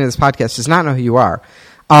someone listening to this podcast does not know who you are,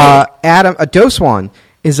 Adam, Doseone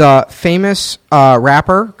is a famous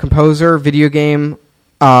rapper, composer, video game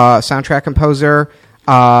soundtrack composer.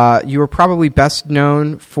 You were probably best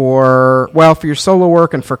known for your solo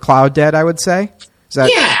work and for Cloud Dead, I would say. Is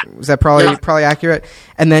that probably accurate?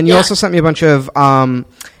 And then you also sent me a bunch of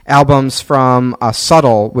albums from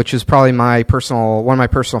Subtle, which is probably one of my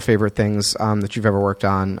personal favorite things that you've ever worked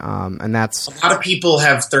on. And that's a lot of people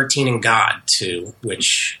have 13 and God too,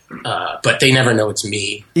 which but they never know it's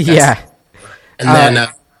me. And then,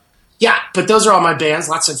 but those are all my bands.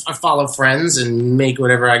 I follow friends and make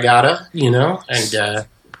whatever I gotta, you know.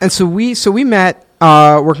 And so we met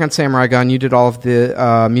working on Samurai Gun. You did all of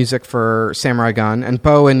the music for Samurai Gun, and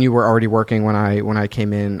Bo and you were already working when I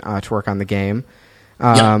came in to work on the game.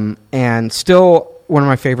 And still one of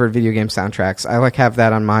my favorite video game soundtracks. I have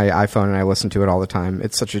that on my iPhone and I listen to it all the time.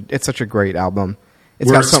 It's such a great album.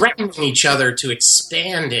 We're threatening each other to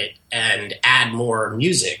expand it and add more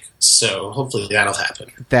music, so hopefully that'll happen.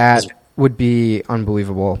 That would be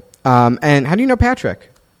unbelievable. And how do you know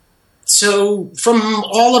Patrick? So, from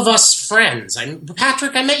all of us friends.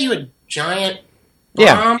 Patrick, I met you at Giant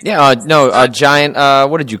Bomb? Giant,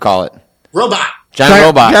 what did you call it? Robot.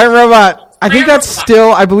 Giant Robot. I believe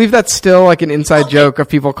that's still like an inside joke of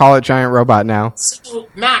people call it Giant Robot now. So,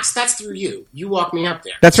 Max, that's through you. You walked me up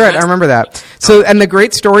there. That's right. I remember that. So, and the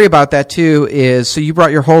great story about that too is, so you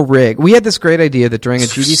brought your whole rig. We had this great idea that during a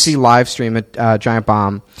GDC live stream at Giant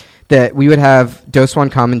Bomb, that we would have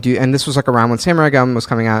Doseone come and do, and this was like around when Samurai Gun was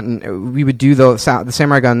coming out, and we would do the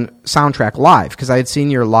Samurai Gun soundtrack live, because I had seen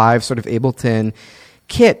your live sort of Ableton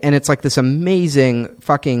kit, and it's like this amazing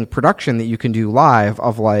fucking production that you can do live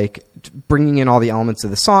of like bringing in all the elements of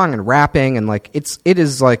the song and rapping, and like it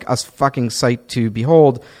is like a fucking sight to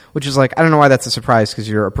behold, which is like, I don't know why that's a surprise, because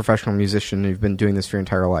you're a professional musician and you've been doing this for your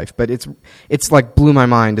entire life, but it's like blew my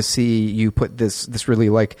mind to see you put this really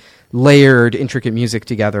like layered, intricate music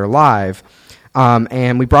together live.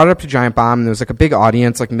 And we brought it up to Giant Bomb, and there was like a big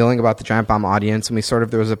audience, like milling about the Giant Bomb audience, and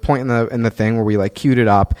there was a point in the thing where we like queued it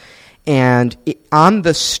up, and on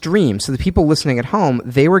the stream, so the people listening at home,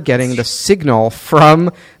 they were getting the signal from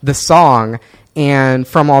the song and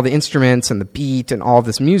from all the instruments and the beat and all of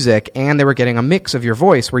this music, and they were getting a mix of your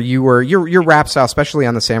voice where your rap style, especially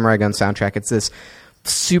on the Samurai Gun soundtrack, it's this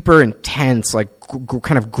super intense, like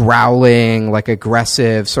kind of growling, like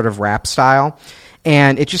aggressive sort of rap style.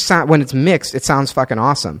 And it just when it's mixed, it sounds fucking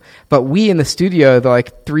awesome. But we in the studio, the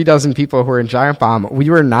like 36 people who were in Giant Bomb, we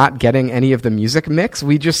were not getting any of the music mix.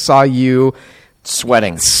 We just saw you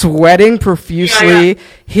sweating profusely,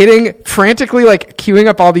 hitting frantically, like queuing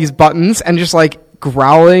up all these buttons and just like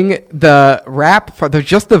growling the rap,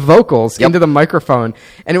 just the vocals into the microphone,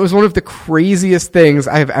 and it was one of the craziest things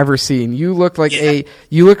I have ever seen. You looked like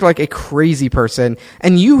a crazy person,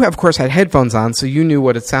 and you of course had headphones on, so you knew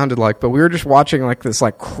what it sounded like. But we were just watching like this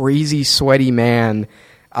like crazy sweaty man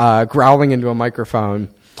growling into a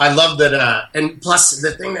microphone. I love that, and plus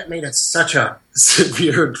the thing that made it such a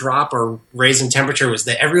severe drop or raise in temperature was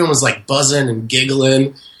that everyone was like buzzing and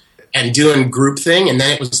giggling and doing group thing, and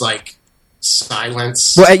then it was like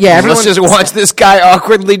silence. Well, yeah, everyone Let's just watch this guy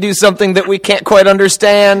awkwardly do something that we can't quite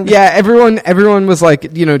understand. Yeah, everyone was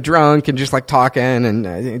like, drunk and just like talking,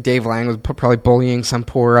 and Dave Lang was probably bullying some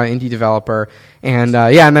poor indie developer, and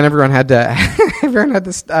and then everyone had to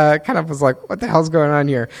kind of was like, what the hell's going on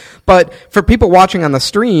here? But for people watching on the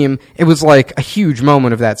stream, it was like a huge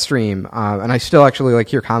moment of that stream, and I still actually like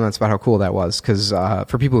hear comments about how cool that was, because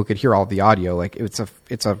for people who could hear all of the audio, like it's a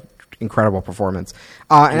incredible performance.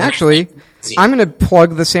 And actually, I'm going to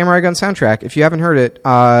plug the Samurai Gun soundtrack. If you haven't heard it,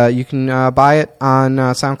 you can buy it on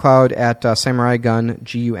SoundCloud at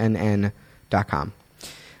samuraigun.com.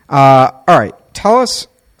 All right, tell us.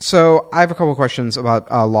 So I have a couple of questions about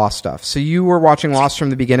Lost stuff. So you were watching Lost from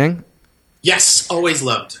the beginning? Yes, always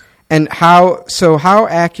loved. And how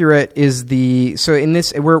accurate is so in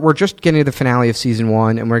this, we're just getting to the finale of season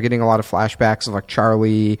 1, and we're getting a lot of flashbacks of like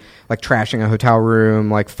Charlie like trashing a hotel room,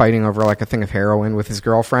 like fighting over like a thing of heroin with his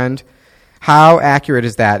girlfriend. How accurate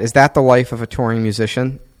is that? Is that the life of a touring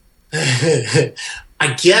musician? I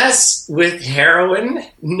guess with heroin,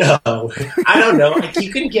 no. I don't know. Like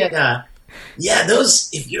you can get those,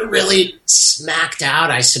 if you're really smacked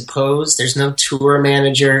out, I suppose. There's no tour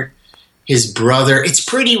manager. His brother, it's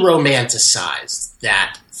pretty romanticized,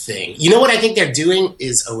 that thing. You know what I think they're doing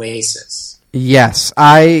is Oasis. Yes,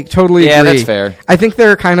 I totally agree. Yeah, that's fair. I think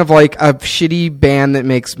they're kind of like a shitty band that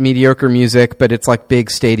makes mediocre music, but it's like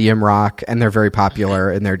big stadium rock, and they're very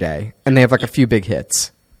popular in their day. And they have like a few big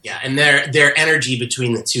hits. Yeah, and their energy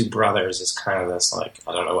between the two brothers is kind of this, like,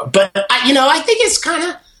 I don't know what. But, I think it's kind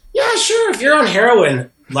of, yeah, sure, if you're on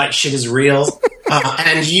heroin, like, shit is real.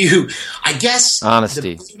 And I guess...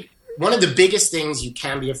 Honesty. One of the biggest things you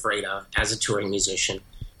can be afraid of as a touring musician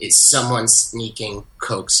is someone sneaking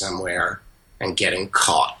coke somewhere and getting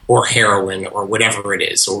caught, or heroin, or whatever it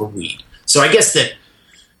is, or weed. So I guess that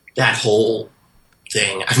whole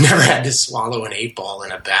thing, I've never had to swallow an 8-ball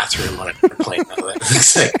in a bathroom on an airplane.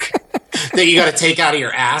 It's like that you got to take out of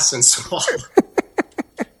your ass and swallow.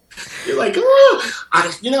 You're like,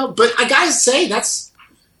 but I gotta say that's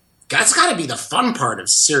got to be the fun part of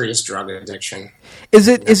serious drug addiction. Is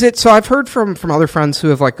it? So I've heard from other friends who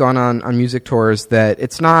have like gone on music tours that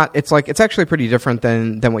it's actually pretty different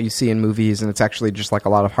than what you see in movies, and it's actually just like a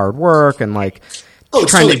lot of hard work and like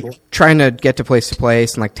trying to get to place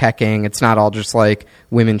and like teching. It's not all just like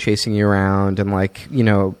women chasing you around and like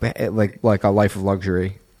like a life of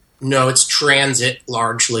luxury. No, it's transit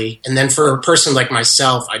largely, and then for a person like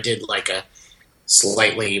myself, I did like a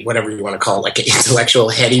slightly, whatever you want to call it, like intellectual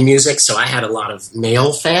heady music. So I had a lot of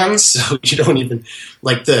male fans. So you don't even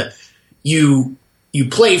like you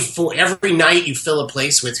play for every night, you fill a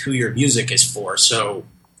place with who your music is for. So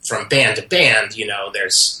from band to band,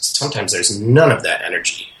 sometimes there's none of that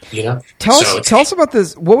energy, Tell us about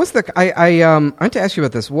this. What was I meant to ask you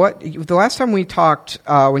about this. The last time we talked,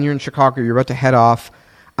 when you were in Chicago, you were about to head off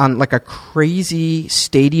on like a crazy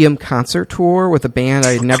stadium concert tour with a band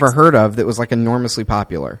I had never heard of that was like enormously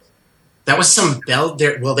popular. That was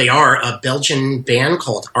they are a Belgian band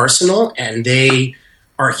called Arsenal, and they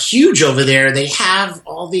are huge over there. They have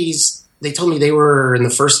all these, they told me they were in the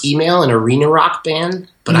first email an arena rock band,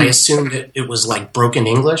 but I assumed it was like broken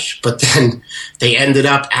English, but then they ended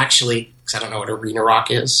up actually, because I don't know what arena rock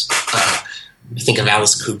is. I think of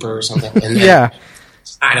Alice Cooper or something. And then, yeah.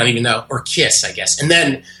 I don't even know, or Kiss, I guess. And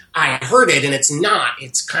then I heard it, and it's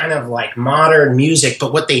kind of like modern music,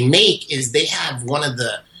 but what they make is they have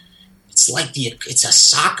it's a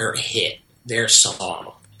soccer hit, their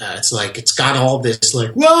song. It's got all this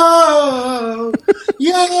like, whoa,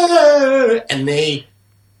 yeah, and they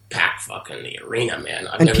pack fucking the arena, man.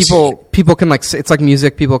 People can like, it's like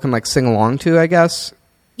music people can like sing along to, I guess.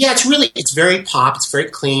 Yeah, it's very pop. It's very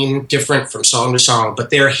clean, different from song to song. But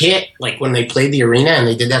their hit, like when they played the arena and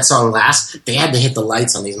they did that song last, they had to hit the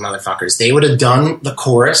lights on these motherfuckers. They would have done the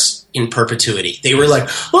chorus in perpetuity. They were like,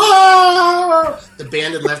 "Whoa!" The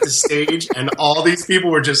band had left the stage, and all these people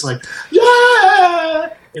were just like, "Yeah!"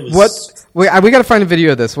 It was we got to find a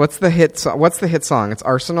video of this. What's the hit song? It's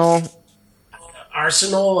Arsenal,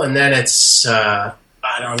 and then it's.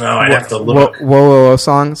 I don't know. I'd have to look. Whoa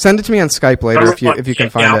song. Send it to me on Skype later if you can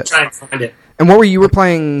find it. I'll try and find it. And what were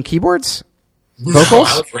playing keyboards? Vocals? No, I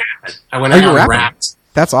was rapping. I went out and rapped.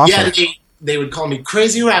 That's awesome. Yeah, they would call me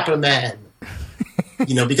Crazy Rapper Man.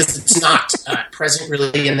 Because it's not present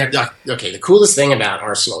really in there. Okay, the coolest thing about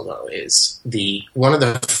Arsenal though is one of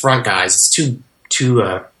the front guys. It's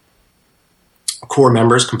two core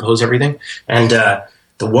members compose everything, and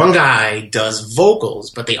the one guy does vocals,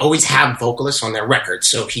 but they always have vocalists on their record,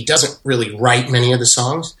 so he doesn't really write many of the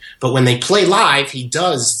songs. But when they play live, he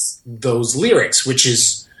does those lyrics, which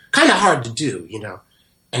is kind of hard to do,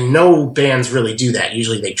 And no bands really do that.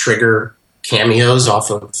 Usually they trigger cameos off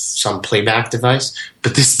of some playback device.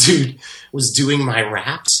 But this dude was doing my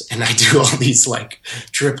raps, and I do all these like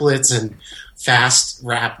triplets and fast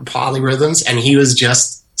rap polyrhythms, and he was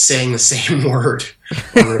just saying the same word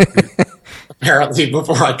apparently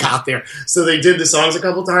before I got there. So they did the songs a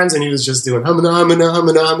couple times, and he was just doing humana, humana,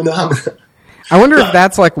 humana, humana, humana. I wonder if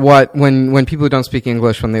that's like what when people who don't speak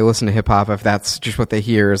English, when they listen to hip hop, if that's just what they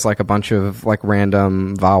hear is like a bunch of like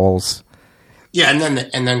random vowels. Yeah,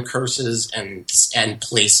 and then curses and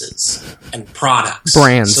places and products,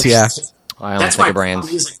 brands. So yeah, that's why brands.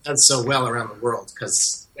 Music does so well around the world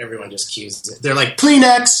because everyone just cues it. They're like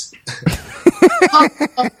Kleenex.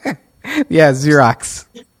 Yeah, Xerox.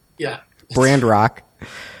 Yeah, Brand Rock.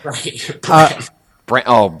 Right.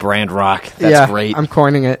 Brand Rock. That's great. I'm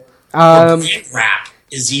coining it. Brand rap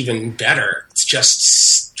is even better. It's just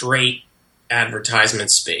straight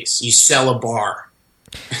advertisement space. You sell a bar.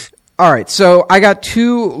 All right, so I got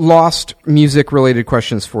two Lost music-related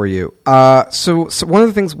questions for you. So one of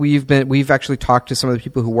the things we've actually talked to some of the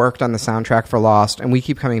people who worked on the soundtrack for Lost, and we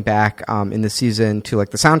keep coming back in the season to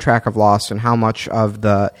like the soundtrack of Lost and how much of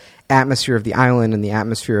the atmosphere of the island and the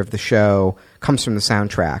atmosphere of the show comes from the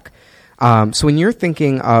soundtrack. So when you're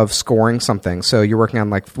thinking of scoring something, so you're working on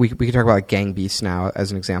like we could talk about like Gang Beasts now as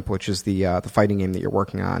an example, which is the fighting game that you're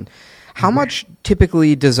working on. How much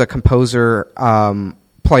typically does a composer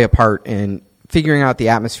play a part in figuring out the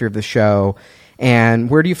atmosphere of the show, and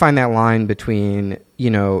where do you find that line between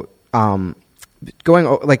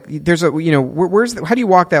going like there's a how do you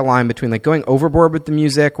walk that line between like going overboard with the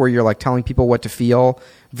music where you're like telling people what to feel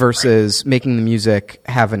versus making the music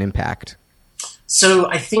have an impact? So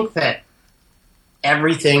I think that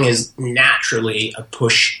everything is naturally a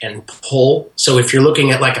push and pull. So if you're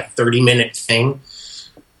looking at like a 30-minute thing,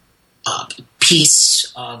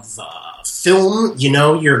 piece of film,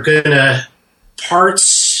 you're gonna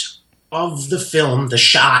parts of the film, the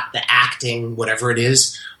shot, the acting, whatever it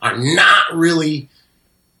is, are not really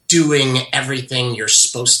doing everything you're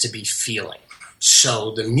supposed to be feeling.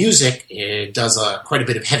 So the music does quite a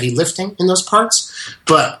bit of heavy lifting in those parts,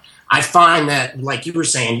 but I find that, like you were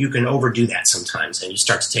saying, you can overdo that sometimes and you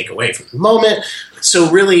start to take away from the moment. So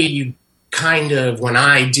really, you kind of, when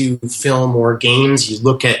I do film or games, you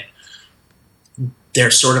look at their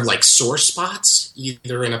sort of like sore spots,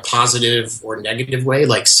 either in a positive or negative way.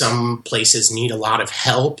 Like some places need a lot of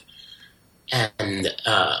help. And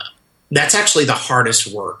that's actually the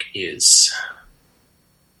hardest work is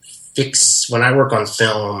when I work on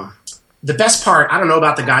film. The best part, I don't know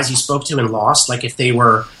about the guys you spoke to in Lost, like if they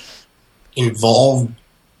were involved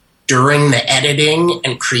during the editing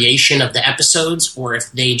and creation of the episodes, or if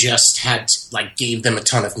they just had like gave them a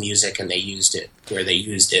ton of music and they used it where they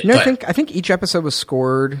used it. No, I think each episode was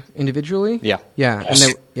scored individually. Yeah.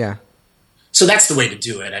 Yeah. So that's the way to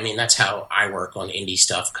do it. I mean, that's how I work on indie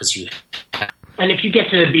stuff because and if you get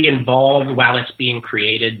to be involved while it's being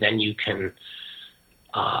created, then you can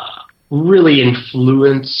really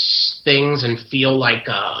influence things and feel like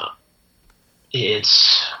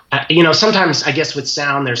it's, sometimes I guess with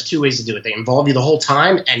sound, there's two ways to do it. They involve you the whole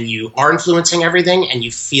time and you are influencing everything and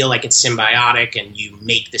you feel like it's symbiotic and you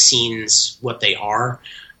make the scenes what they are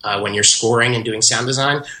when you're scoring and doing sound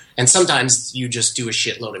design. And sometimes you just do a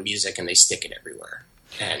shitload of music and they stick it everywhere.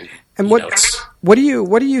 And what are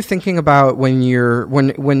you thinking about when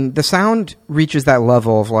the sound reaches that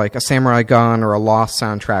level of like a Samurai Gun or a Lost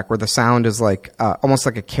soundtrack where the sound is like almost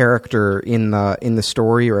like a character in the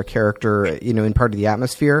story or a character in part of the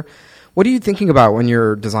atmosphere? What are you thinking about when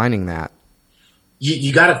you're designing that?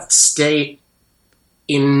 You got to stay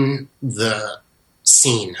in the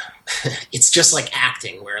scene. It's just like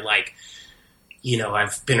acting where like,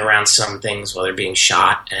 I've been around some things while they're being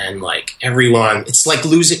shot and like everyone, it's like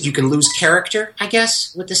you can lose character, I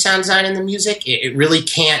guess, with the sound design and the music. It really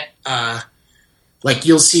can't, like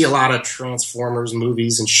you'll see a lot of Transformers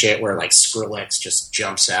movies and shit where like Skrillex just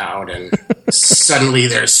jumps out and suddenly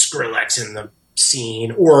there's Skrillex in the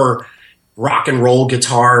scene, or rock and roll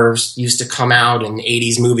guitars used to come out in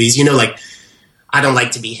 80s movies. Like I don't like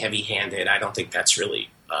to be heavy handed. I don't think that's really,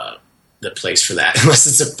 the place for that, unless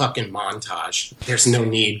it's a fucking montage. There's no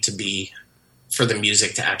need for the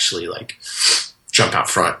music to actually like jump out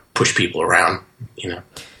front, push people around,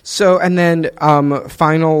 So, and then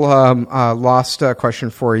final Lost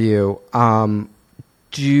question for you. When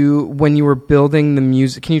you were building the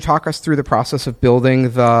music, can you talk us through the process of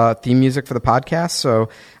building the theme music for the podcast? So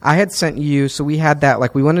I had sent you, so we had that,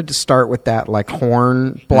 like we wanted to start with that like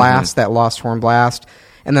horn blast, that Lost horn blast.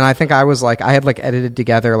 And then I think I had like edited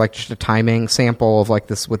together like just a timing sample of like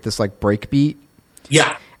this with this like break beat.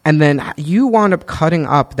 Yeah. And then you wound up cutting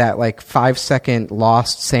up that like 5-second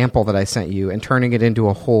lost sample that I sent you and turning it into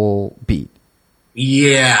a whole beat.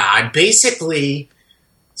 Yeah, I basically,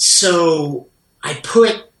 so I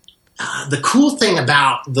put, the cool thing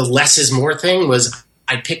about the less is more thing was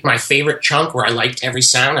I picked my favorite chunk where I liked every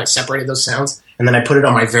sound. I separated those sounds, and then I put it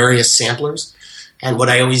on my various samplers. And what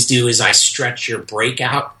I always do is I stretch your break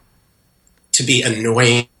out to be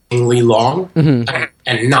annoyingly long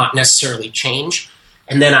and not necessarily change.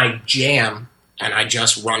 And then I jam and I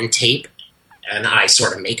just run tape and I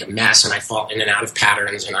sort of make a mess and I fall in and out of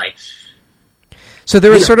patterns and I... So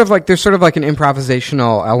there's sort of like an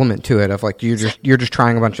improvisational element to it of like you're just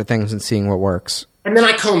trying a bunch of things and seeing what works. And then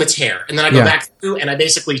I comb its hair, and then I go back through, and I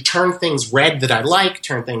basically turn things red that I like,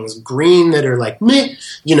 turn things green that are like meh,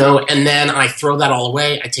 and then I throw that all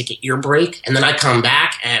away. I take an ear break, and then I come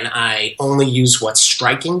back, and I only use what's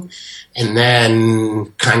striking, and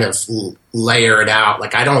then kind of layer it out.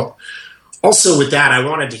 Like I don't. Also, with that, I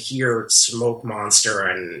wanted to hear Smoke Monster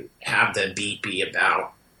and have the beat be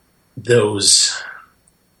about those.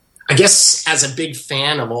 I guess as a big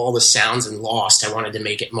fan of all the sounds in Lost, I wanted to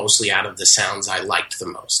make it mostly out of the sounds I liked the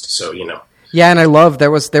most. So, Yeah, and I love there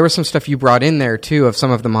was some stuff you brought in there too of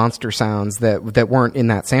some of the monster sounds that weren't in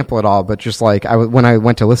that sample at all, but just like when I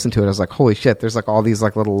went to listen to it, I was like, holy shit, there's like all these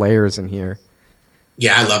like little layers in here.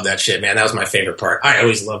 Yeah, I love that shit, man. That was my favorite part. I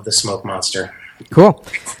always loved the Smoke Monster. Cool.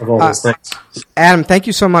 Of all those things. Adam, thank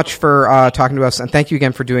you so much for talking to us, and thank you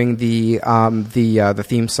again for doing the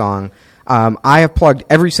theme song. I have plugged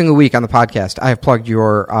every single week on the podcast. I have plugged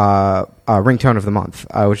your ringtone of the month,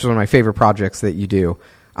 which is one of my favorite projects that you do.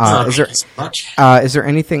 Is there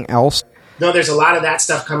anything else? No, there's a lot of that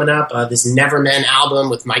stuff coming up. This Nevermen album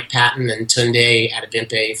with Mike Patton and Tunde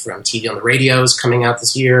Adebimpe from TV on the Radio is coming out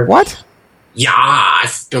this year. What? Yeah,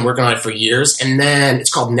 I've been working on it for years. And then it's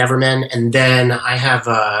called Nevermen. And then I have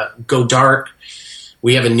Go Dark.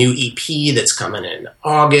 We have a new EP that's coming in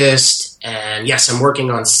August. And yes, I'm working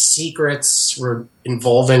on Secrets. We're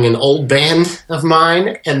involving an old band of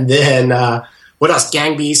mine. And then, what else?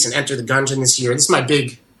 Gang Beasts and Enter the Gungeon this year. This is my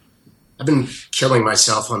big... I've been killing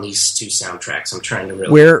myself on these two soundtracks. I'm trying to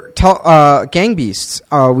really... Gang Beasts,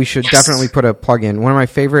 we should definitely put a plug in. One of my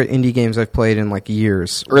favorite indie games I've played in like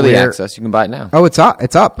years. Early access. You can buy it now. Oh, it's up.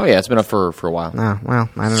 It's up. Oh, yeah. It's been up for a while. Oh, well,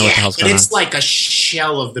 I don't know what the hell's going on. It's like a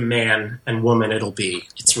shell of the man and woman it'll be.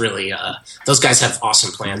 It's really... those guys have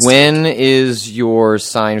awesome plans. When is your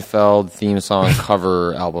Seinfeld theme song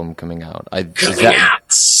cover album coming out? Coming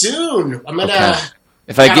out soon. I'm going to... Okay.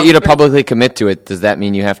 If I get you to publicly commit to it, does that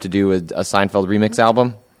mean you have to do a Seinfeld remix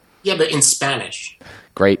album? Yeah, but in Spanish.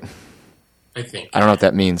 Great. I think. I don't know what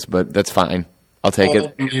that means, but that's fine. I'll take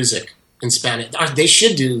it. Music in Spanish. They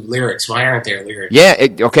should do lyrics. Why aren't there lyrics? Yeah,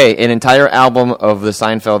 an entire album of the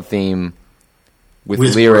Seinfeld theme with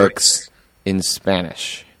lyrics in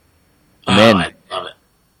Spanish. I'm in. I love it.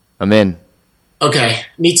 I'm in. Okay,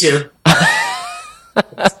 me too.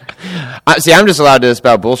 See, I'm just allowed to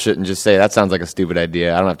spout bullshit and just say that sounds like a stupid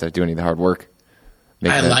idea. I don't have to do any of the hard work.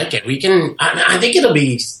 I like it. We can. I think it'll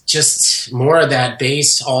be just more of that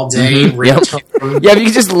bass all day. Mm-hmm. Yep. Yeah, if you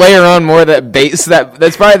can just layer on more of that bass,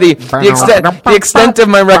 that's probably the extent of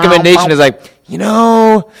my recommendation is like,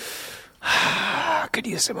 could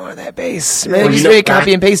use some more of that bass. Maybe just really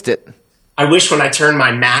copy and paste it. I wish when I turned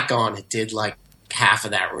my Mac on, it did like half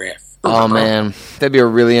of that riff. Oh man, that'd be a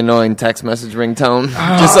really annoying text message ringtone.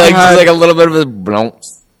 Just like a little bit of a blonk.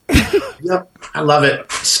 Yep, I love it.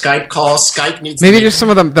 Skype call. Skype needs maybe just some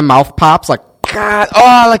of the mouth pops like. God,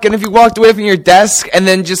 and if you walked away from your desk and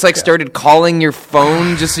then just started calling your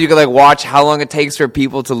phone just so you could watch how long it takes for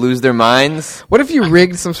people to lose their minds. What if you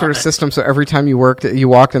rigged some sort of system so every time you walked in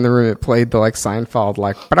the room it played the Seinfeld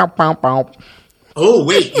bow. Oh,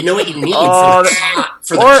 wait, you know what you need for the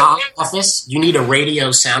cop office? You need a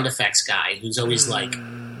radio sound effects guy who's always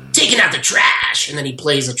taking out the trash, and then he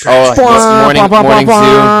plays a trash. Morning zoo.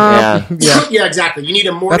 Yeah. Yeah, exactly. You need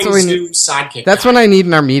a morning zoo sidekick. That's what I need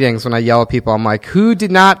in our meetings when I yell at people. I'm like, who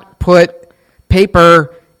did not put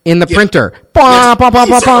paper in the printer?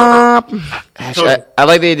 Actually, I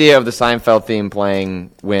like the idea of the Seinfeld theme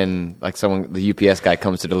playing when the UPS guy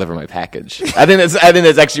comes to deliver my package. I think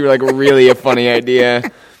that's actually really a funny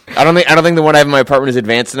idea. I don't think the one I have in my apartment is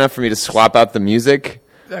advanced enough for me to swap out the music.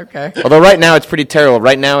 Okay. Although right now it's pretty terrible.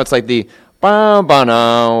 Right now it's like the bow bow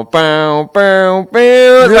no bow bow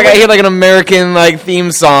bow. It's like I hear an American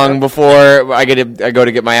theme song before I go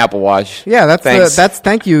to get my Apple Watch. Yeah,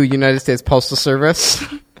 thank you, United States Postal Service.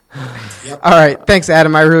 Yep. All right, thanks,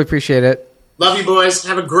 Adam. I really appreciate it. Love you, boys.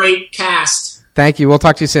 Have a great cast. Thank you. We'll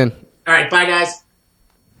talk to you soon. All right, bye, guys.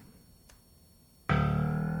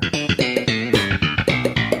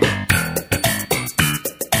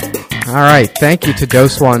 All right. Thank you to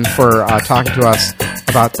Doseone for talking to us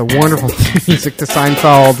about the wonderful theme music to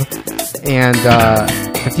Seinfeld and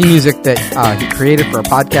the theme music that he created for a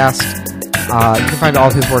podcast. You can find all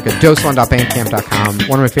of his work at doseone.bandcamp.com.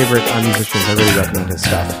 One of my favorite musicians. I really recommend his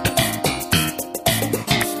stuff.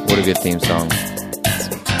 What a good theme song.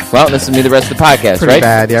 Well, listen to me the rest of the podcast, Pretty right?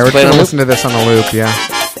 bad. Yeah, we're Play going on to loop? listen to this on the loop, yeah.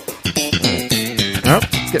 Oh,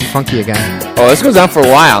 it's getting funky again. Oh, this goes on for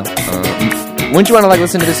a while. Wouldn't you want to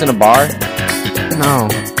listen to this in a bar? No.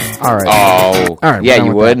 All right. Oh, All right, yeah, we're done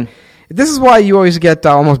you with would. that. This is why you always get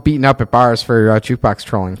almost beaten up at bars for jukebox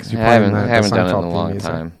trolling. Cause you I haven't done it in a long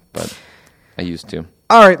time, but I used to.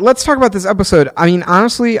 All right, let's talk about this episode. I mean,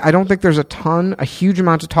 honestly, I don't think there's a huge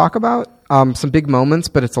amount to talk about. Some big moments,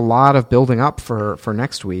 but it's a lot of building up for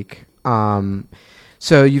next week.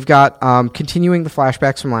 So you've got continuing the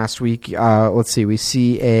flashbacks from last week. Let's see. We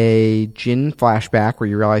see a Jin flashback where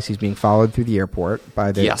you realize he's being followed through the airport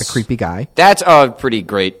by the creepy guy. That's a pretty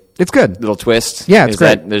great It's good. little twist. Yeah, it's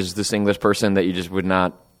great. That there's this English person that you just would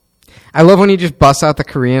not... I love when he just busts out the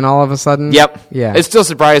Korean all of a sudden. Yep. Yeah. It still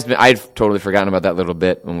surprised me. I'd totally forgotten about that little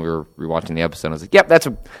bit when we were rewatching the episode. I was like, yep, that's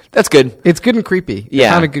good. It's good and creepy. Yeah.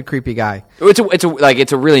 It's not a good creepy guy.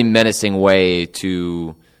 It's a really menacing way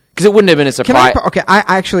to... Because it wouldn't have been a surprise.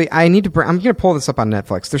 I need to I'm going to pull this up on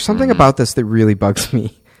Netflix. There's something about this that really bugs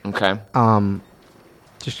me. Okay.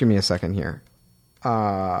 Just give me a second here.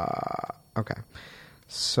 Okay.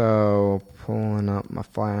 So, pulling up my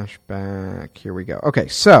flashback. Here we go. Okay,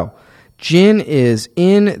 so Jin is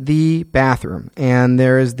in the bathroom, and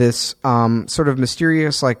there is this sort of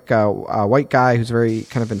mysterious, white guy who's a very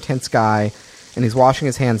kind of intense guy, and he's washing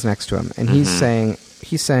his hands next to him, and he's saying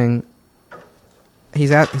he's going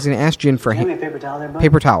to ask Jin for Give me a paper towel there, bud.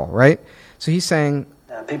 paper towel, right? So he's saying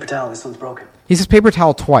Paper towel, this one's broken. he says paper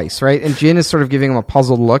towel twice, right? And Jin is sort of giving him a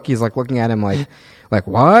puzzled look. He's like looking at him like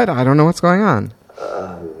what? I don't know what's going on.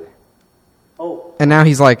 Oh, And now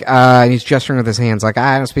he's like, and he's gesturing with his hands like,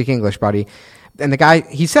 I don't speak English, buddy. And the guy,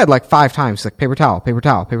 he said like 5 times, like paper towel, paper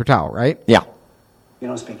towel, paper towel, right? Yeah. you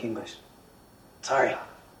don't speak English. Sorry.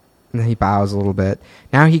 And then he bows a little bit.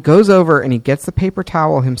 Now he goes over and he gets the paper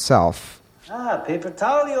towel himself. Paper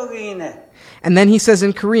towel 여기 있네. And then he says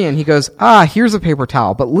in Korean, he goes, here's a paper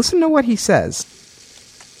towel. But listen to what he says.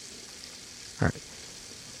 All right.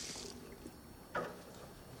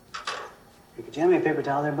 Could you hand me a paper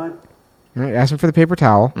towel there, bud? All right, ask him for the paper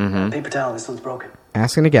towel. Paper towel, this one's broken.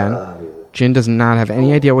 Asking again. Jin does not have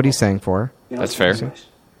any idea what he's saying for. You don't That's speak fair. English.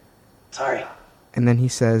 Sorry. And then he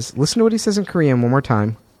says, listen to what he says in Korean one more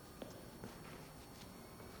time.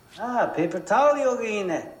 Paper towel 여기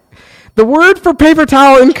있네. The word for paper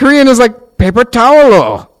towel in Korean is like paper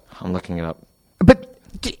towel. I'm looking it up. But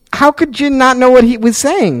how could Jin not know what he was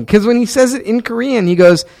saying? Because when he says it in Korean, he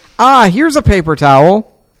goes, here's a paper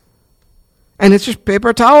towel. And it's just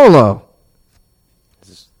paper towel.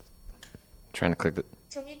 Trying to click the...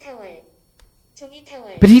 종이 타월. 종이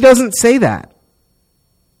타월. But he doesn't say that.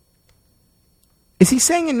 Is he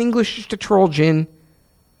saying in English just to troll Jin?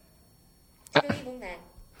 종이 목난.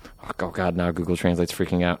 Oh God! Now Google Translate's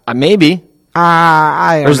freaking out. Maybe.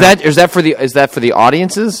 I Or is that for the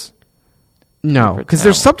audiences? No, because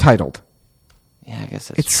they're subtitled. Yeah, I guess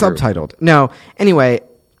that's It's true. subtitled. No. Anyway,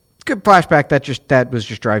 good flashback. That was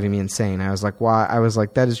just driving me insane. I was like, why? I was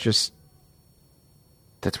like, that is just,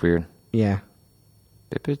 That's weird. yeah.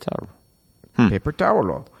 Paper towel. Paper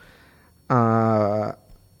towel.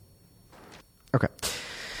 Okay.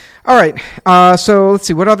 All right. So let's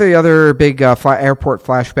see. What are the other big airport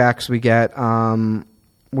flashbacks we get?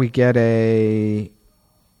 We get a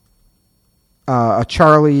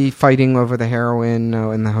Charlie fighting over the heroin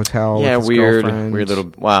in the hotel. Yeah, with his weird girlfriend.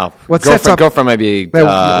 little. Wow. What sets up girlfriend might be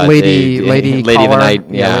lady of the caller. night.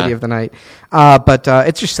 Yeah, lady of the night. But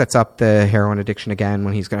it just sets up the heroin addiction again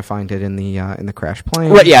when he's going to find it in the crash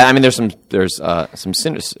plane. Right, yeah, I mean, there's some plot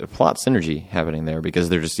synergy happening there because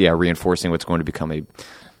they're just reinforcing what's going to become a,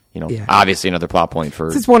 obviously another plot point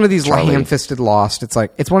for. It's one of these Charlie. ham-fisted Lost. It's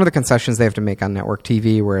like it's one of the concessions they have to make on network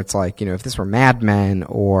TV, where it's like if this were Mad Men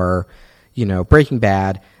or Breaking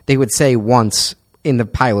Bad, they would say once in the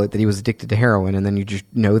pilot that he was addicted to heroin, and then you just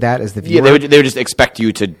know that as the viewer. Yeah, they would just expect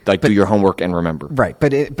you to do your homework and remember. Right,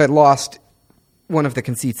 but Lost, one of the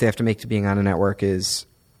conceits they have to make to being on a network is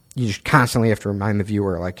you just constantly have to remind the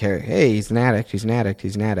viewer, like, hey, he's an addict, he's an addict,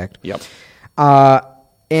 he's an addict. Yep.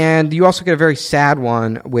 And you also get a very sad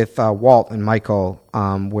one with Walt and Michael,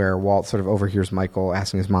 where Walt sort of overhears Michael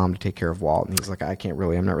asking his mom to take care of Walt, and he's like, I'm not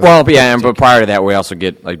really. Well, but but prior to that, we also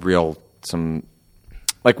get like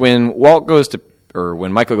when Walt goes to or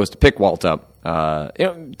when Michael goes to pick Walt up,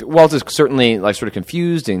 Walt is certainly like sort of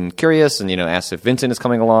confused and curious, and asks if Vincent is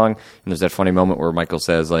coming along. And there's that funny moment where Michael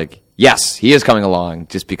says, like, "Yes, he is coming along,"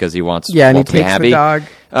 just because he wants and Walt he to be takes happy. the dog.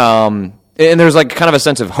 And there's like kind of a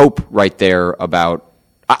sense of hope right there about.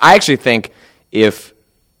 I actually think if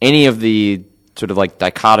any of the sort of like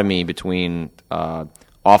dichotomy between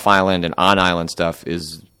off island and on island stuff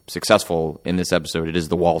is successful in this episode, it is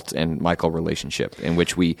the Walt and Michael relationship, in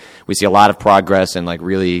which we see a lot of progress and like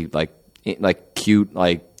really like cute,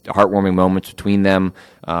 like heartwarming moments between them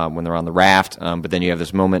when they're on the raft. But then you have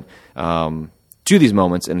this moment, two of these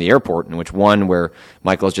moments in the airport, in which one where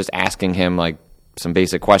Michael is just asking him like some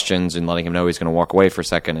basic questions and letting him know he's going to walk away for a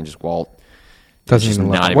second, and just Walt Doesn't just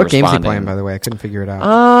even look. not What game's he responding. playing, by the way? I couldn't figure it out.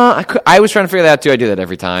 I was trying to figure that out too. I do that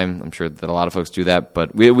every time. I'm sure that a lot of folks do that,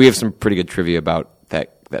 but we have some pretty good trivia about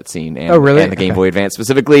that scene and, Oh, really? and the Game Okay. Boy Advance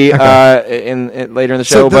specifically in later in the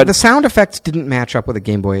So show. But the sound effects didn't match up with a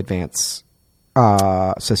Game Boy Advance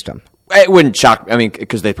system. it wouldn't shock. I mean,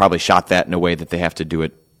 because they probably shot that in a way that they have to do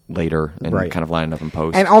it later and Right. kind of line it up in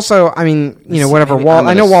post. And also, I mean, whatever. maybe Walt, I'm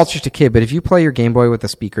I know gonna Walt's just a kid, but if you play your Game Boy with the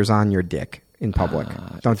speakers on, you're a dick in public.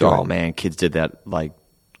 Don't do oh it. man, kids did that like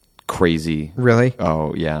crazy. Really?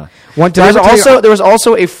 Oh yeah. What- did There I was ever tell you- also there was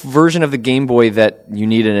also a version of the Game Boy that you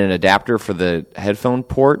needed an adapter for the headphone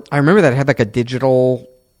port. I remember that it had like a digital.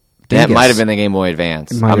 That dingus. might have been the Game Boy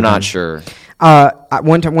Advance. might have I'm not been. sure.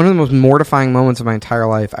 One time, one of the most mortifying moments of my entire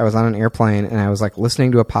life, I was on an airplane and I was like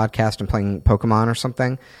listening to a podcast and playing Pokemon or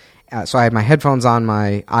something. So I had my headphones on,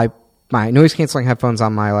 my noise canceling headphones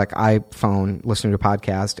on my like iPhone, listening to a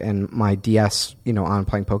podcast, and my DS, on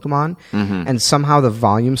playing Pokemon. Mm-hmm. And somehow the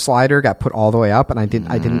volume slider got put all the way up, and I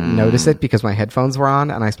didn't notice it because my headphones were on,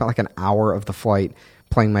 and I spent like an hour of the flight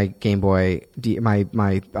playing my Game Boy,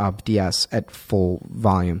 my DS at full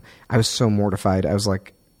volume. I was so mortified. I was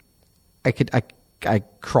like, I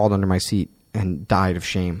crawled under my seat and died of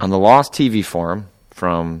shame. On the Lost TV forum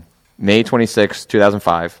from May 26,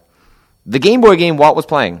 2005, the Game Boy game Walt was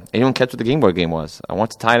playing. Anyone catch what the Game Boy game was? I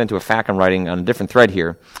want to tie it into a fact I'm writing on a different thread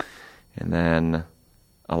here. And then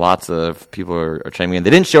lots of people are chiming in.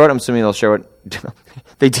 They didn't show it. I'm assuming they'll show it.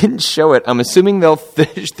 They didn't show it. I'm assuming they'll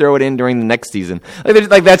throw it in during the next season.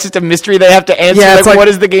 Like that's just a mystery they have to answer. Yeah, it's like- what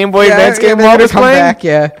is the Game Boy Advance game they're Walt gonna was come playing? back,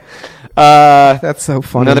 yeah. That's so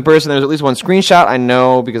funny. Another person, there's at least one screenshot. I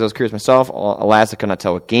know because I was curious myself. Alas, I could not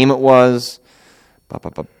tell what game it was. It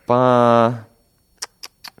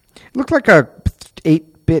looked like a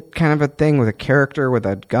 8-bit kind of a thing with a character with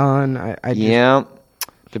a gun. Yeah.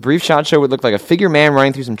 The brief shot show would look like a figure man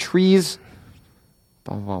running through some trees.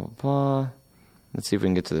 Let's see if we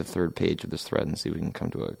can get to the third page of this thread and see if we can come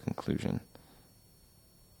to a conclusion.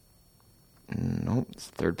 Nope. This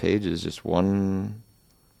third page is just one.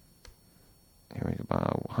 Here we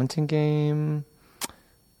go. Hunting game.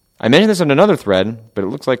 I mentioned this on another thread, but it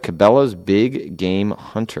looks like Cabela's Big Game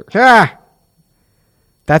Hunter. Ah!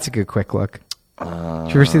 That's a good quick look. Did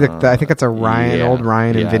you ever see the I think it's a Ryan, yeah. old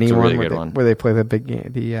Ryan and Yeah, Vinny it's a really one, good one. where they play the big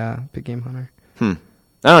game hunter. I don't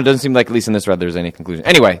know. It doesn't seem like, at least in this thread, there's any conclusion.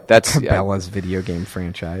 Anyway, that's Cabela's video game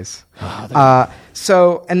franchise. So those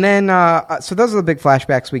are the big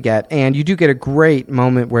flashbacks we get, and you do get a great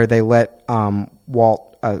moment where they let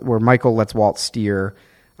Walt, where Michael lets Walt steer,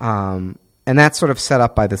 and that's sort of set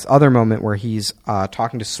up by this other moment where he's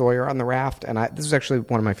talking to Sawyer on the raft, and this is actually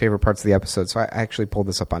one of my favorite parts of the episode. So I actually pulled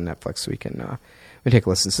this up on Netflix so we can take a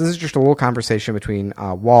listen. So this is just a little conversation between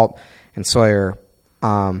Walt and Sawyer.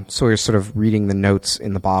 Sawyer's sort of reading the notes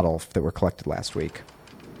in the bottle that were collected last week.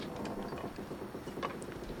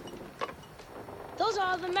 Those are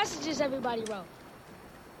all the messages everybody wrote.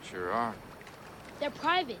 Sure are. They're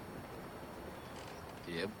private.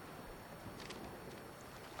 Yep.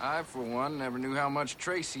 I, for one, never knew how much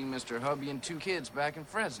Tracy missed her hubby and 2 kids back in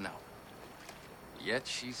Fresno. Yet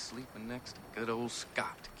she's sleeping next to good old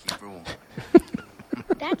Scott to keep her warm.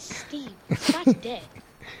 That's Steve. Scott's dead.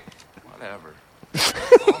 Whatever.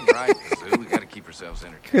 All right, Kazoo, we gotta keep ourselves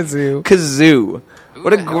entertained. Kazoo. Who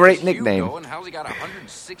What a the hell great is nickname. Hugo, and how's he got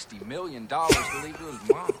 $160 million to leave to his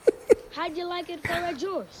mom? How'd you like it if I read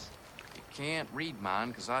yours? You can't read mine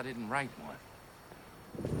because I didn't write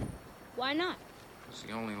one. Why not? It's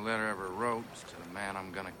the only letter I ever wrote was to the man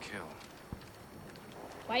I'm gonna kill.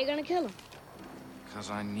 Why you gonna kill him?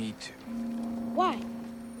 Because I need to. Why?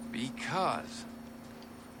 Because.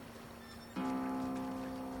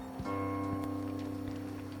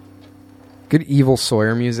 Good evil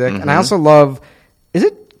Sawyer music. Mm-hmm. And I also love, is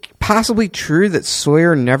it possibly true that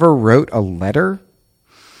Sawyer never wrote a letter?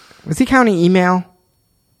 Was he counting email?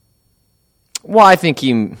 Well, I think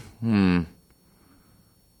he.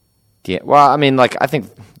 Yeah. Well, I mean, like I think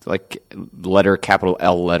like letter, capital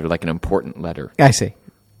L letter, like an important letter, I see.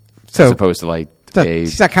 So as opposed to like a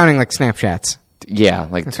she's not counting like Snapchats. yeah,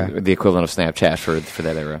 like Okay. the equivalent of Snapchat for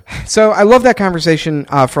that era. So I love that conversation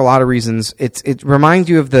for a lot of reasons. It reminds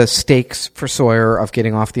you of the stakes for Sawyer of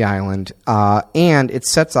getting off the island, and it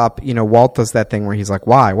sets up. Walt does that thing where he's like,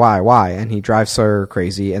 why, and he drives Sawyer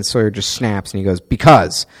crazy, and Sawyer just snaps and he goes,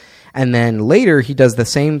 because. And then later he does the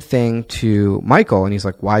same thing to Michael, and he's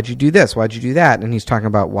like, why'd you do this? Why'd you do that? And he's talking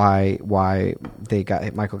about why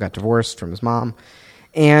Michael got divorced from his mom.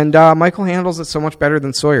 And Michael handles it so much better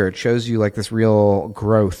than Sawyer. It shows you like this real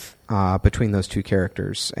growth between those two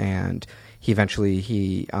characters. And he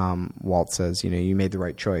eventually, Walt says, you made the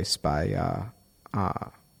right choice by,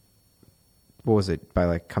 what was it? By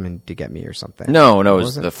like coming to get me or something. No, it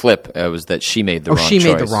was the flip. It was that she made the wrong choice. Oh, she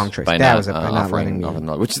made the wrong choice. By That not, was it, by not letting me.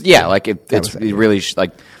 Which, yeah, like it's was it, really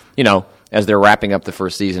like, as they're wrapping up the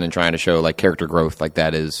first season and trying to show like character growth, like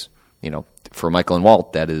that is, for Michael and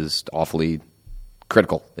Walt, that is awfully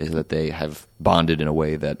critical, is that they have bonded in a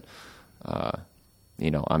way that,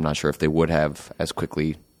 I'm not sure if they would have as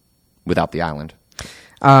quickly without the island.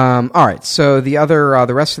 All right. So the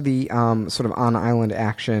rest of the sort of on-island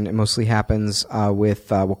action, it mostly happens with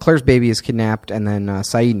Claire's baby is kidnapped, and then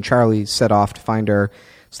Saeed and Charlie set off to find her.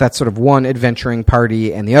 So that's sort of one adventuring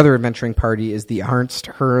party, and the other adventuring party is the Ernst,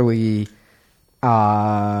 Hurley,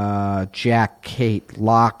 Jack, Kate,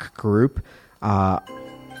 Locke group.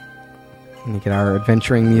 Let me get our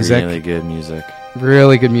adventuring music. Really good music.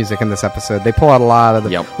 Really good music in this episode. They pull out a lot of the...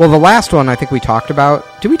 Yep. Well, the last one I think we talked about...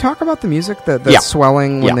 Did we talk about the music? The Yeah.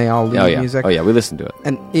 swelling when they all leave music? Oh, yeah, we listened to it.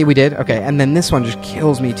 And we did? Okay. And then this one just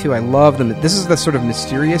kills me, too. I love them. This is the sort of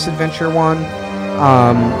mysterious adventure one.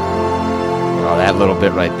 Oh, that little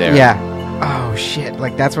bit right there. Yeah. Oh, shit.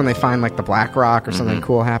 Like, that's when they find, like, the Black Rock or something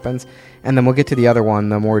cool happens. And then we'll get to the other one,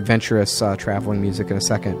 the more adventurous traveling music in a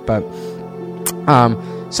second. But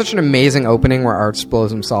such an amazing opening where Arts blows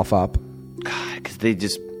himself up. God, because they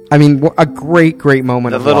just... I mean, a great, great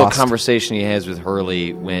moment The of little Lost. conversation he has with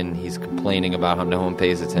Hurley when he's complaining about how no one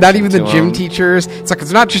pays attention Not even to the gym him. teachers. It's like,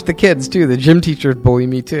 it's not just the kids, too. The gym teachers bully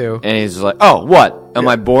me, too. And he's just like, oh, what? Am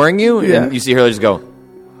I boring you? Yeah. And you see Hurley just go,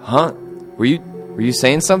 huh? Were you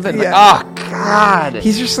saying something? Yeah. Like, oh, God.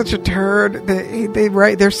 He's just such a turd.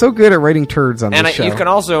 They're so good at writing turds on And this show. you can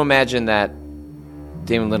also imagine that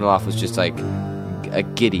Damon Lindelof was just like a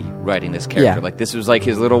giddy writing this character. Yeah. Like, this was like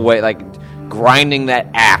his little way, like grinding that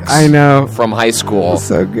axe. I know. From high school.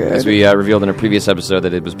 So good. As we revealed in a previous episode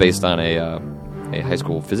that it was based on a high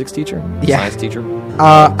school physics teacher, science teacher.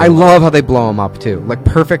 I love how they blow him up, too. Like,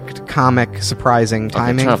 perfect, comic, surprising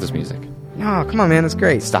timing. Okay, turn off this music. No, come on, man. It's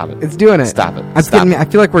great. Stop it. It's doing it. Stop it. It's Stop getting me, I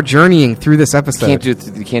feel like we're journeying through this episode. You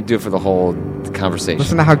can't do it for the whole conversation.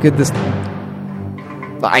 Listen to how good this...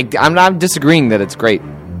 I'm not disagreeing that it's great.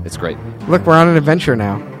 It's great. Look, we're on an adventure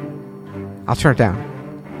now. I'll turn it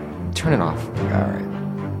down. Turn it off. All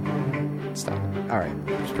right. Stop it. All right.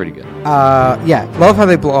 It's pretty good. Yeah, love how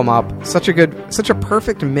they blow him up. Such a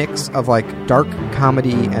perfect mix of like dark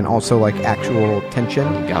comedy and also like actual tension.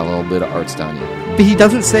 Got a little bit of Ernst on you. But he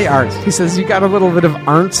doesn't say Ernst. He says you got a little bit of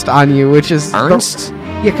Ernst on you, which is Ernst?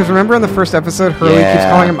 Yeah, because remember in the first episode, Hurley keeps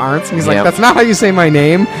Yeah. calling him Ernst, and he's like, Yep. "That's not how you say my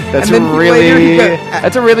name." That's and then later he goes,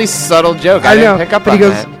 that's a really subtle joke. I know. didn't pick up but on he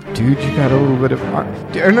goes, that. "Dude, you got a little bit of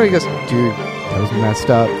Ernst." Or no, he goes, "Dude, that was messed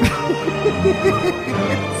up."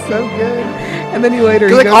 It's so good. And then he later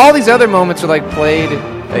he Because like goes, all these other moments are like played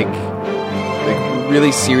like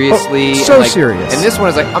really seriously. Oh, so and, like, serious. And this one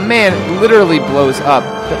is like a man literally blows up,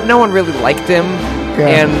 but no one really liked him, Yeah.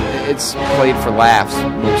 and it's played for laughs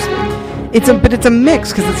mostly. It's a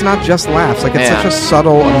mix because it's not just laughs. Like it's Yeah. such a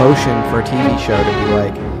subtle emotion for a TV show to be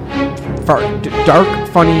like dark,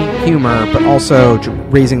 funny humor, but also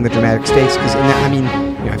raising the dramatic stakes. Because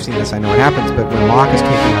I've seen this, I know what happens. But when Locke is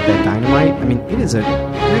taking out that dynamite, I mean, it is a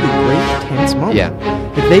really great tense moment. Yeah.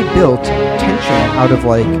 If they built tension out of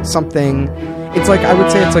like something. It's like, I would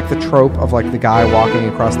say it's like the trope of like the guy walking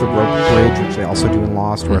across the rope bridge, which they also do in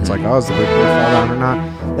Lost, where it's like, oh, is the bridge going to fall down or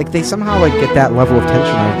not? Like they somehow like get that level of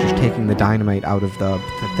tension out of just taking the dynamite out of the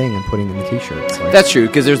thing and putting it in the t-shirts. Like, That's true,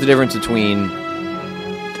 because there's the difference between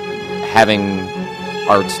having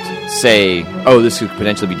Arzt say, "Oh, this could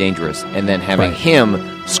potentially be dangerous," and then having him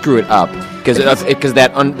screw it up. Because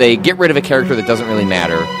they get rid of a character that doesn't really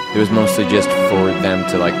matter. It was mostly just for them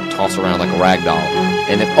to like toss around like a rag doll,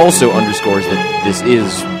 and it also underscores that this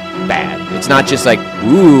is bad. It's not just like,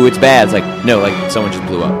 ooh, it's bad. It's like, no, like someone just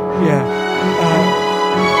blew up. yeah.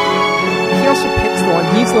 He also picks the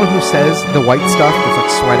one. He's the one who says the white stuff that's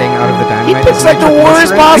like sweating out of the dynamite. He picks like the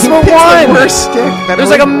worst possible He picks one. The worst stick. There's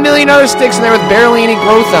like a million other sticks in there with barely any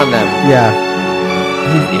growth on them. Yeah.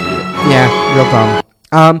 Yeah, real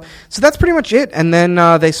dumb. So that's pretty much it. And then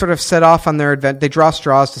they sort of set off on their advent. They draw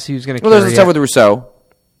straws to see who's going to carry Well, there's the stuff with Rousseau.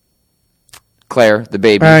 Claire, the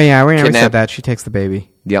baby. Oh, yeah, we never kidnapped. said that. She takes the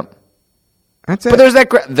baby. Yep. That's it. But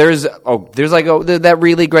there's that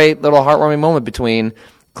really great little heartwarming moment between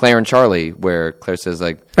Claire and Charlie where Claire says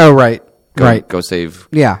like, oh, right. Go save.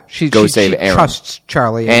 Yeah. She save Aaron. trusts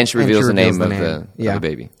Charlie. And she reveals the name of the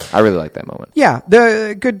baby. I really like that moment. Yeah.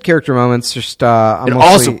 The good character moments. Just and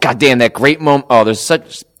also, goddamn, that great moment. Oh, there's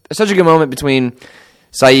such a good moment between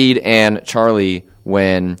Saeed and Charlie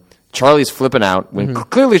when Charlie's flipping out. When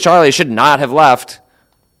clearly Charlie should not have left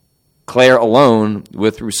Claire alone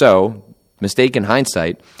with Rousseau. Mistake in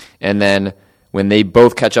hindsight. And then when they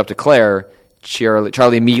both catch up to Claire,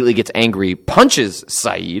 Charlie immediately gets angry, punches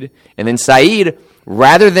Saeed, and then Saeed,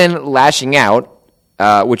 rather than lashing out,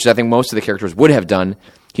 which I think most of the characters would have done,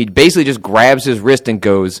 he basically just grabs his wrist and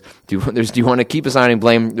goes, do you want to keep assigning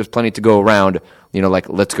blame? There's plenty to go around. Like,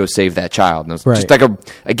 let's go save that child. And it was just like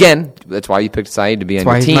again, that's why you picked Saeed to be on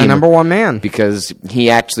your team. He's my number one man. Because he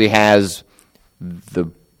actually has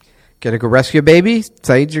the... Got to go rescue a baby?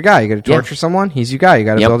 Saeed's your guy. You got to torture someone? He's your guy. You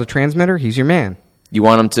got to build a transmitter? He's your man. You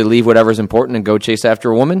want him to leave whatever's important and go chase after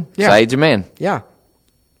a woman? Yeah. Saeed's your man. Yeah.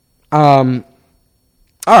 All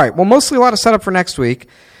right. Well, mostly a lot of setup for next week.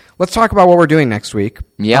 Let's talk about what we're doing next week.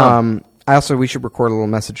 Yeah. We should record a little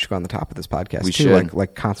message to go on the top of this podcast. We too, should.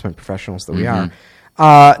 like consummate professionals that we are.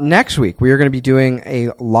 Next week, we are going to be doing a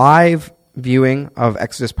live viewing of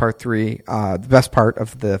Exodus Part 3, the best part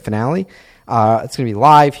of the finale. It's going to be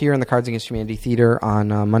live here in the Cards Against Humanity Theater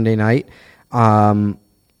on Monday night,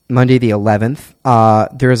 Monday the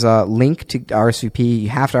 11th. There's a link to RSVP. You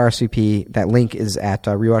have to RSVP. That link is at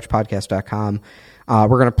rewatchpodcast.com. We're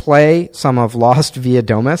going to play some of Lost Via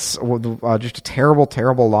Domus, just a terrible,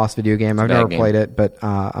 terrible Lost video game. I've never played it, but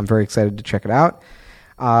I'm very excited to check it out.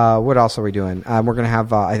 What else are we doing? We're going to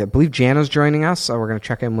have, I believe Jana's joining us. We're going to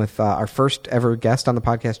check in with our first ever guest on the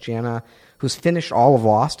podcast, Jana, who's finished all of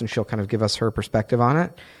Lost, and she'll kind of give us her perspective on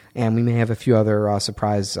it. And we may have a few other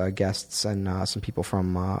surprise guests and some people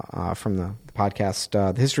from the podcast,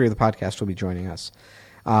 the history of the podcast will be joining us.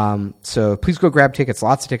 So please go grab tickets.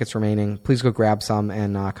 Lots of tickets remaining. Please go grab some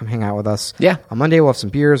and come hang out with us. Yeah. On Monday we'll have some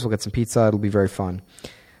beers. We'll get some pizza. It'll be very fun.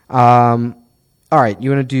 All right. You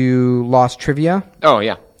want to do Lost trivia? Oh,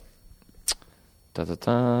 yeah.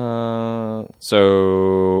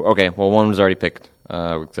 So, okay. Well, one was already picked.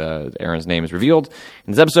 Aaron's name is revealed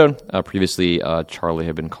in this episode. Previously, Charlie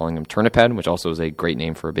had been calling him Turniphead, which also is a great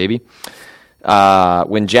name for a baby.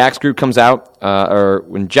 When Jack's group comes upon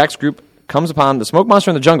the smoke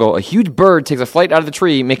monster in the jungle, a huge bird takes a flight out of the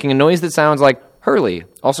tree, making a noise that sounds like Hurley,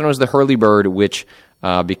 also known as the Hurley bird, which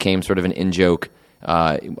became sort of an in-joke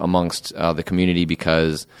amongst the community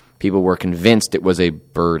because people were convinced it was a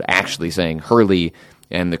bird actually saying Hurley,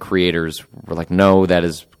 and the creators were like, no, that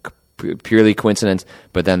is purely coincidence.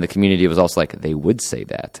 But then the community was also like, they would say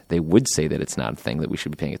that. They would say that it's not a thing that we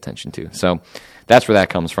should be paying attention to. So that's where that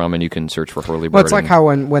comes from, and you can search for Hurley bird. Well, it's like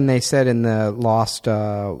how when they said in the Lost,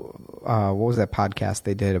 what was that podcast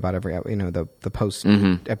they did about every, the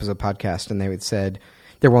post-episode podcast, and they had said,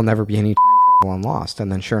 there will never be any on Lost.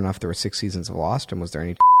 And then sure enough, there were 6 seasons of Lost, and was there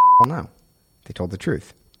any no. They told the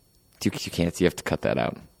truth. You can't. You have to cut that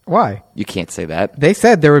out. Why? You can't say that. They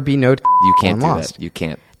said there would be no You can't do Lost. that. You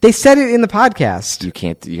can't. They said it in the podcast. You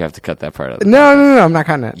can't. You have to cut that part out. No, I'm not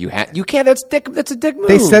cutting it. You can't. That's dick. That's a dick move.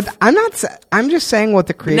 They said I'm not. I'm just saying what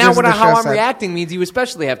the creators. Now, of the how show I'm said. reacting means you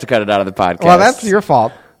especially have to cut it out of the podcast. Well, that's your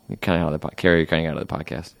fault. You're cutting out of the Carrie, you're cutting out of the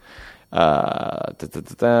podcast.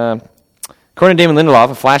 According to Damon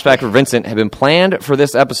Lindelof, a flashback for Vincent had been planned for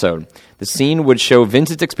this episode. The scene would show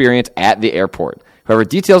Vincent's experience at the airport. However,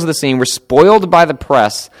 details of the scene were spoiled by the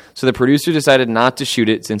press, so the producer decided not to shoot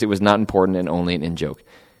it since it was not important and only an in-joke.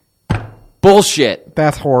 Bullshit.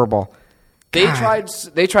 That's horrible. They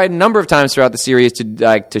tried a number of times throughout the series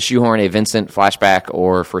to shoehorn a Vincent flashback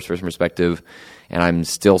or first-person perspective, and I'm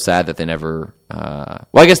still sad that they never. Well,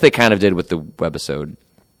 I guess they kind of did with the webisode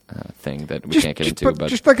thing that we can't get into. But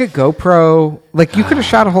just like a GoPro, like you could have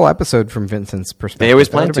shot a whole episode from Vincent's perspective. They always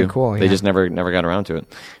planned to. Cool, They just never got around to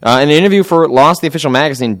it. In an interview for Lost, the official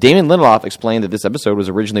magazine, Damon Lindelof explained that this episode was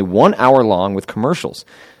originally 1 hour long with commercials.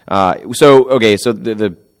 So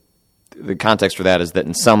the context for that is that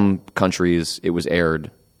in some countries it was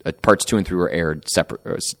aired parts 2 and 3 were aired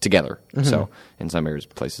separate together. So in some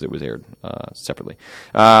places it was aired separately.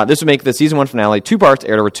 This would make the season 1 finale 2 parts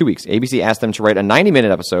aired over 2 weeks. ABC asked them to write a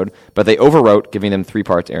 90-minute episode, but they overwrote, giving them 3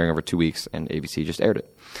 parts airing over 2 weeks, and ABC just aired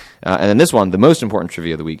it. And then this one, the most important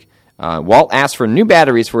trivia of the week. Walt asked for new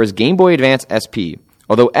batteries for his Game Boy Advance SP.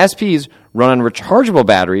 Although SPs run on rechargeable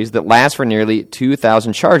batteries that last for nearly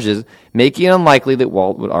 2,000 charges, making it unlikely that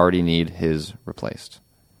Walt would already need his replaced.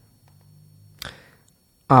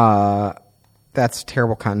 That's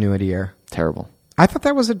terrible continuity error. Terrible. I thought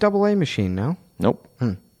that was a AA machine, no? Nope.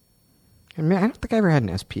 I mean, I don't think I ever had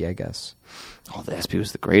an SP, I guess. Oh, the SP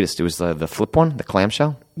was the greatest. It was the flip one, the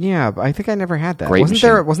clamshell. Yeah, but I think I never had that. Great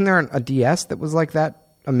machine. Wasn't there a DS that was like that,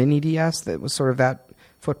 a mini DS that was sort of that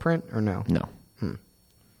footprint, or no? No.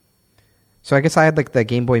 So I guess I had like the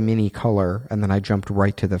Game Boy Mini Color, and then I jumped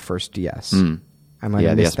right to the first DS. I might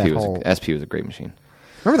have missed that whole... SP was a great machine.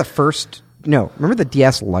 Remember the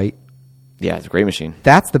DS Lite? Yeah, it's a great machine.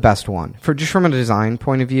 That's the best one. Just from a design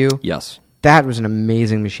point of view. Yes. That was an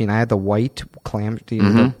amazing machine. I had the white clam,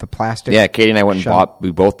 the plastic. Yeah, Katie and I went and shell. we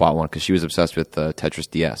both bought one because she was obsessed with the Tetris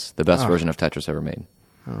DS, the best version of Tetris ever made.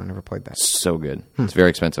 Oh, I never played that. So good. It's very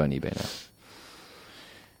expensive on eBay now.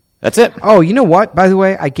 That's it. Oh, you know what? By the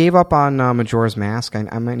way, I gave up on Majora's Mask. I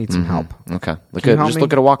might need some help. Okay. Can you help me?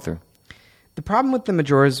 Look at a walkthrough. The problem with the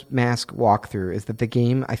Majora's Mask walkthrough is that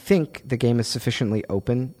I think the game is sufficiently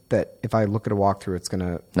open that if I look at a walkthrough, it's going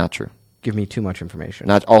to Not true. give me too much information.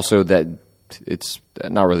 Not also that it's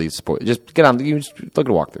not really spoil. Just get on. You just look at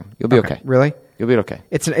a walkthrough. You'll be okay. Really? You'll be okay.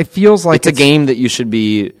 It feels like it's a game that you should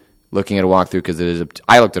be looking at a walkthrough because it is.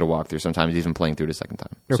 I looked at a walkthrough sometimes, even playing through it a second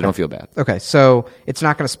time. So don't feel bad. Okay, so it's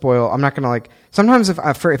not going to spoil. I'm not going to Sometimes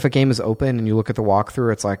if a game is open and you look at the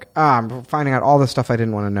walkthrough, it's like I'm finding out all the stuff I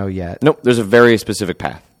didn't want to know yet. Nope. There's a very specific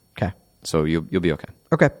path. Okay. So you'll be okay.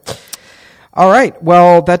 Okay. All right.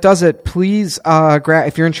 Well, that does it. Please grab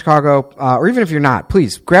if you're in Chicago, or even if you're not,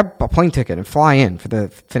 please grab a plane ticket and fly in for the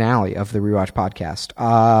finale of the Rewatch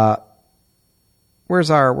podcast.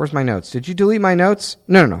 Where's my notes? Did you delete my notes?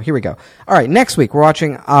 No. Here we go. All right. Next week, we're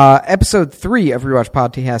watching episode 3 of Rewatch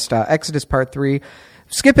Podcast, Exodus Part 3.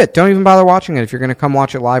 Skip it. Don't even bother watching it. If you're going to come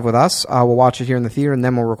watch it live with us, we'll watch it here in the theater, and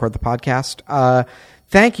then we'll record the podcast.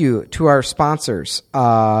 Thank you to our sponsors,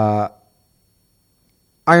 Iron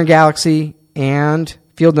Galaxy and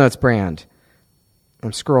Field Notes brand.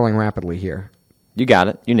 I'm scrolling rapidly here. You got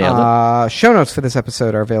it. You nailed it. Show notes for this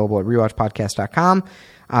episode are available at rewatchpodcast.com.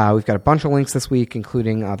 We've got a bunch of links this week,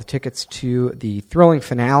 including the tickets to the thrilling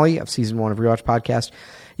finale of Season 1 of Rewatch Podcast.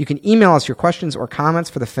 You can email us your questions or comments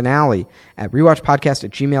for the finale at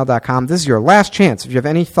rewatchpodcast@gmail.com. This is your last chance. If you have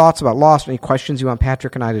any thoughts about Lost, any questions you want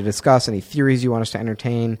Patrick and I to discuss, any theories you want us to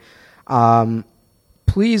entertain,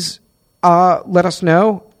 please let us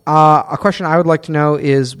know. A question I would like to know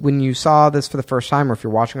is, when you saw this for the first time, or if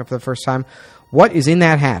you're watching it for the first time, what is in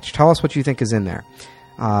that hatch? Tell us what you think is in there.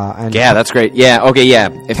 Yeah, that's great. Yeah, okay, yeah.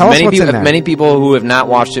 If many people who have not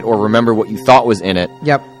watched it or remember what you thought was in it,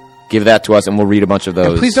 yep, give that to us and we'll read a bunch of those.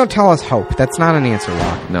 And please don't tell us hope. That's not an answer,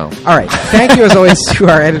 Locke. No. All right. Thank you, as always, to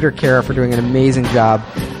our editor, Kara, for doing an amazing job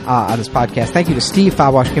on this podcast. Thank you to Steve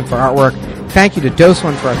Fabwash-Kim for artwork. Thank you to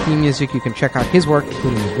Doseone for our theme music. You can check out his work,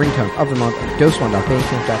 including his ringtone of the month, at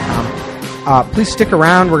doseone.bandcamp.com. Please stick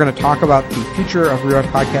around. We're going to talk about the future of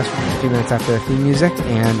Rewatch Podcast for a few minutes after the theme music,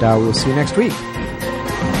 and we will see you next week.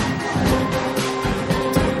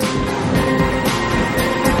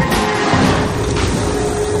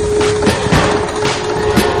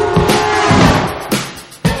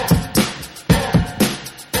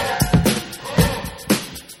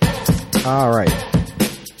 All right.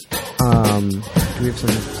 Do we have some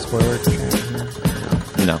spoiler chat here?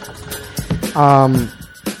 No.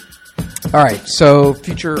 All right. So,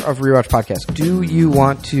 future of Rewatch Podcast. Do you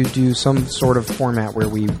want to do some sort of format where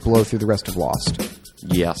we blow through the rest of Lost?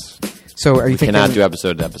 Yes. So, are you thinking? Cannot do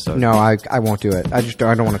episode to episode. No, I won't do it. I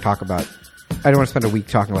don't want to talk about. I don't want to spend a week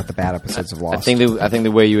talking about the bad episodes of Lost. I think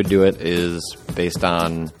the way you would do it is based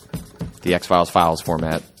on the X-Files Files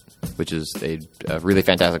format, which is a really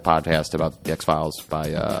fantastic podcast about the X-Files by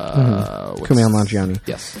Kumail Nanjiani.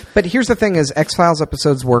 Yes. But here's the thing: is X-Files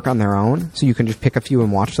episodes work on their own, so you can just pick a few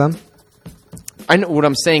and watch them. I know what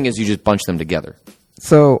I'm saying is you just bunch them together.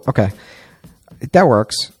 So okay, that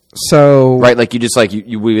works. So right, like you just like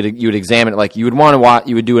you would examine it, like you would want to watch.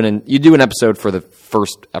 You would do an episode for the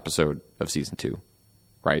first episode of season 2,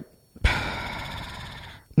 right?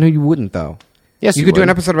 No, you wouldn't though. Yes, you could do an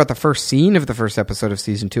episode about the first scene of the first episode of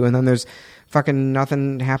season 2, and then there's fucking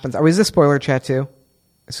nothing happens. Oh, is this spoiler chat too?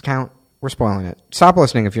 Does it count? We're spoiling it. Stop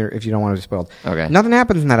listening if you don't want to be spoiled. Okay. Nothing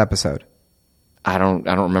happens in that episode. I don't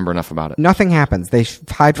remember enough about it. Nothing happens. They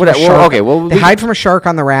hide from What- a well, shark. okay, well, they hide from a shark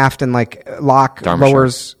on the raft, and like Locke Dharma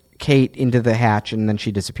lowers Kate into the hatch, and then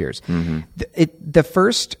she disappears. Mm-hmm. The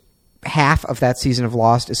first half of that season of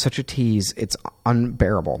Lost is such a tease; it's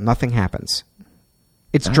unbearable. Nothing happens.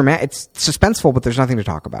 It's dramatic. It's suspenseful, but there's nothing to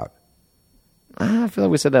talk about. I feel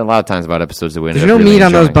like we said that a lot of times about episodes that we ended There's up no really meat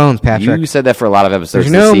on those enjoying. bones, Patrick. You said that for a lot of episodes.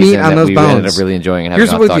 There's no this meat season on that those we bones. ended up really enjoying and having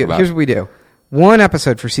Here's not what we talk do. about. Here's what we do. One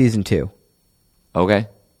episode for season 2, Okay,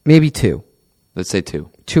 maybe 2. let's say 2.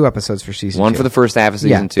 2 episodes for season 2. One for the first half of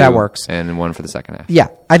season 2. that works. And one for the second half. Yeah,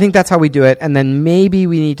 I think that's how we do it. And then maybe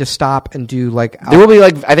we need to stop and do like There will be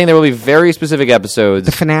I think there will be very specific episodes.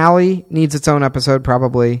 the finale needs its own episode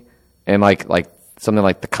probably. And like something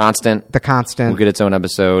like The Constant. The Constant Will get its own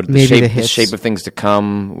episode. Maybe the the shape hits. of things to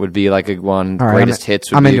come would be like a one. All right, Greatest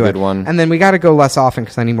hits would I'm be a into good it. one. And then we got to go less often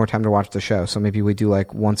because I need more time to watch the show. So maybe we do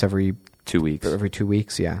like once every 2 weeks. 2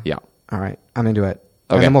 weeks. Yeah. Yeah. All right, I'm into it.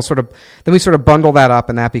 Okay. And then we sort of bundle that up,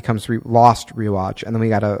 and that becomes Lost rewatch. And then we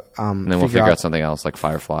got to And then we'll figure out something else like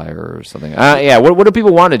Firefly or something. Yeah. What do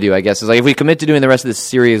people want to do? I guess is like if we commit to doing the rest of this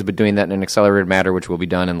series, but doing that in an accelerated manner, which will be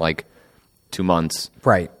done in like 2 months.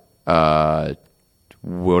 right.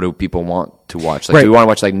 What do people want to watch? Like, Right. do we want to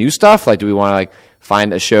watch like new stuff? Like, do we want to like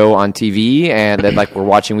find a show on TV and then like we're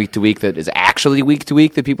watching week to week that is actually week to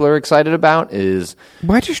week that people are excited about? Is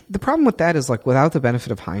The problem with that is like without the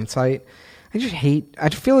benefit of hindsight, I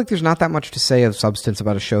feel like there's not that much to say of substance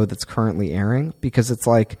about a show that's currently airing because it's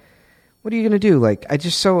like, what are you going to do? Like,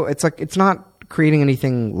 it's like, it's not creating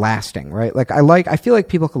anything lasting, right? Like, I feel like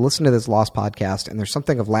people could listen to this Lost podcast and there's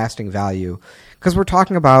something of lasting value because we're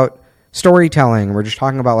talking about storytelling. We're just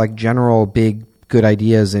talking about like general big good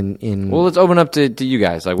ideas in well, let's open up to you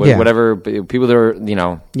guys. Like Yeah. whatever people that are that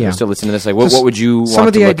are still listening to this. Like, what would you some want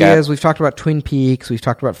of the to look ideas at? we've talked about Twin Peaks, we've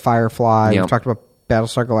talked about Firefly, Yeah. we've talked about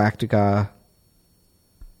Battlestar Galactica.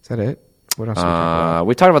 Is that it? What else? Have we talked about?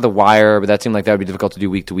 We talked about The Wire, but that seemed like that would be difficult to do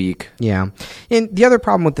week to week. Yeah. And the other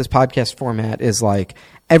problem with this podcast format is like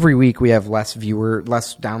every week we have less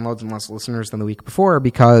downloads and less listeners than the week before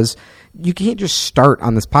because you can't just start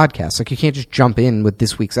on this podcast. Like you can't just jump in with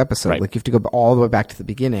this week's episode. Right. Like you have to go all the way back to the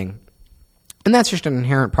beginning. And that's just an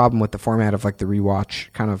inherent problem with the format of like the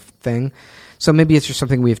rewatch kind of thing. So maybe it's just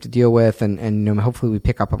something we have to deal with and hopefully we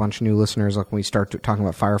pick up a bunch of new listeners like when we start talking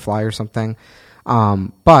about Firefly or something.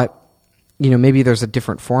 But maybe there's a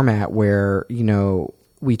different format where,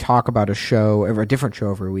 we talk about a different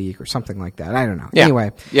show every week or something like that. I don't know. Yeah.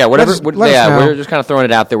 Anyway. Yeah, whatever. let us know. We're just kind of throwing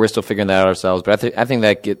it out there. We're still figuring that out ourselves. But I think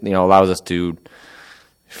that allows us to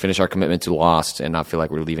finish our commitment to Lost and not feel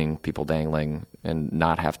like we're leaving people dangling and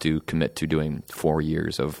not have to commit to doing 4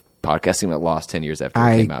 years of podcasting about Lost 10 years after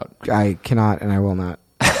it came out. I cannot and I will not.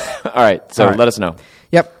 All right. So let us know.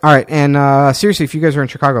 Yep. All right. And seriously, if you guys are in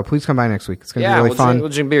Chicago, please come by next week. It's going to be really fun. We'll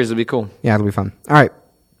drink beers. It'll be cool. Yeah, it'll be fun. All right.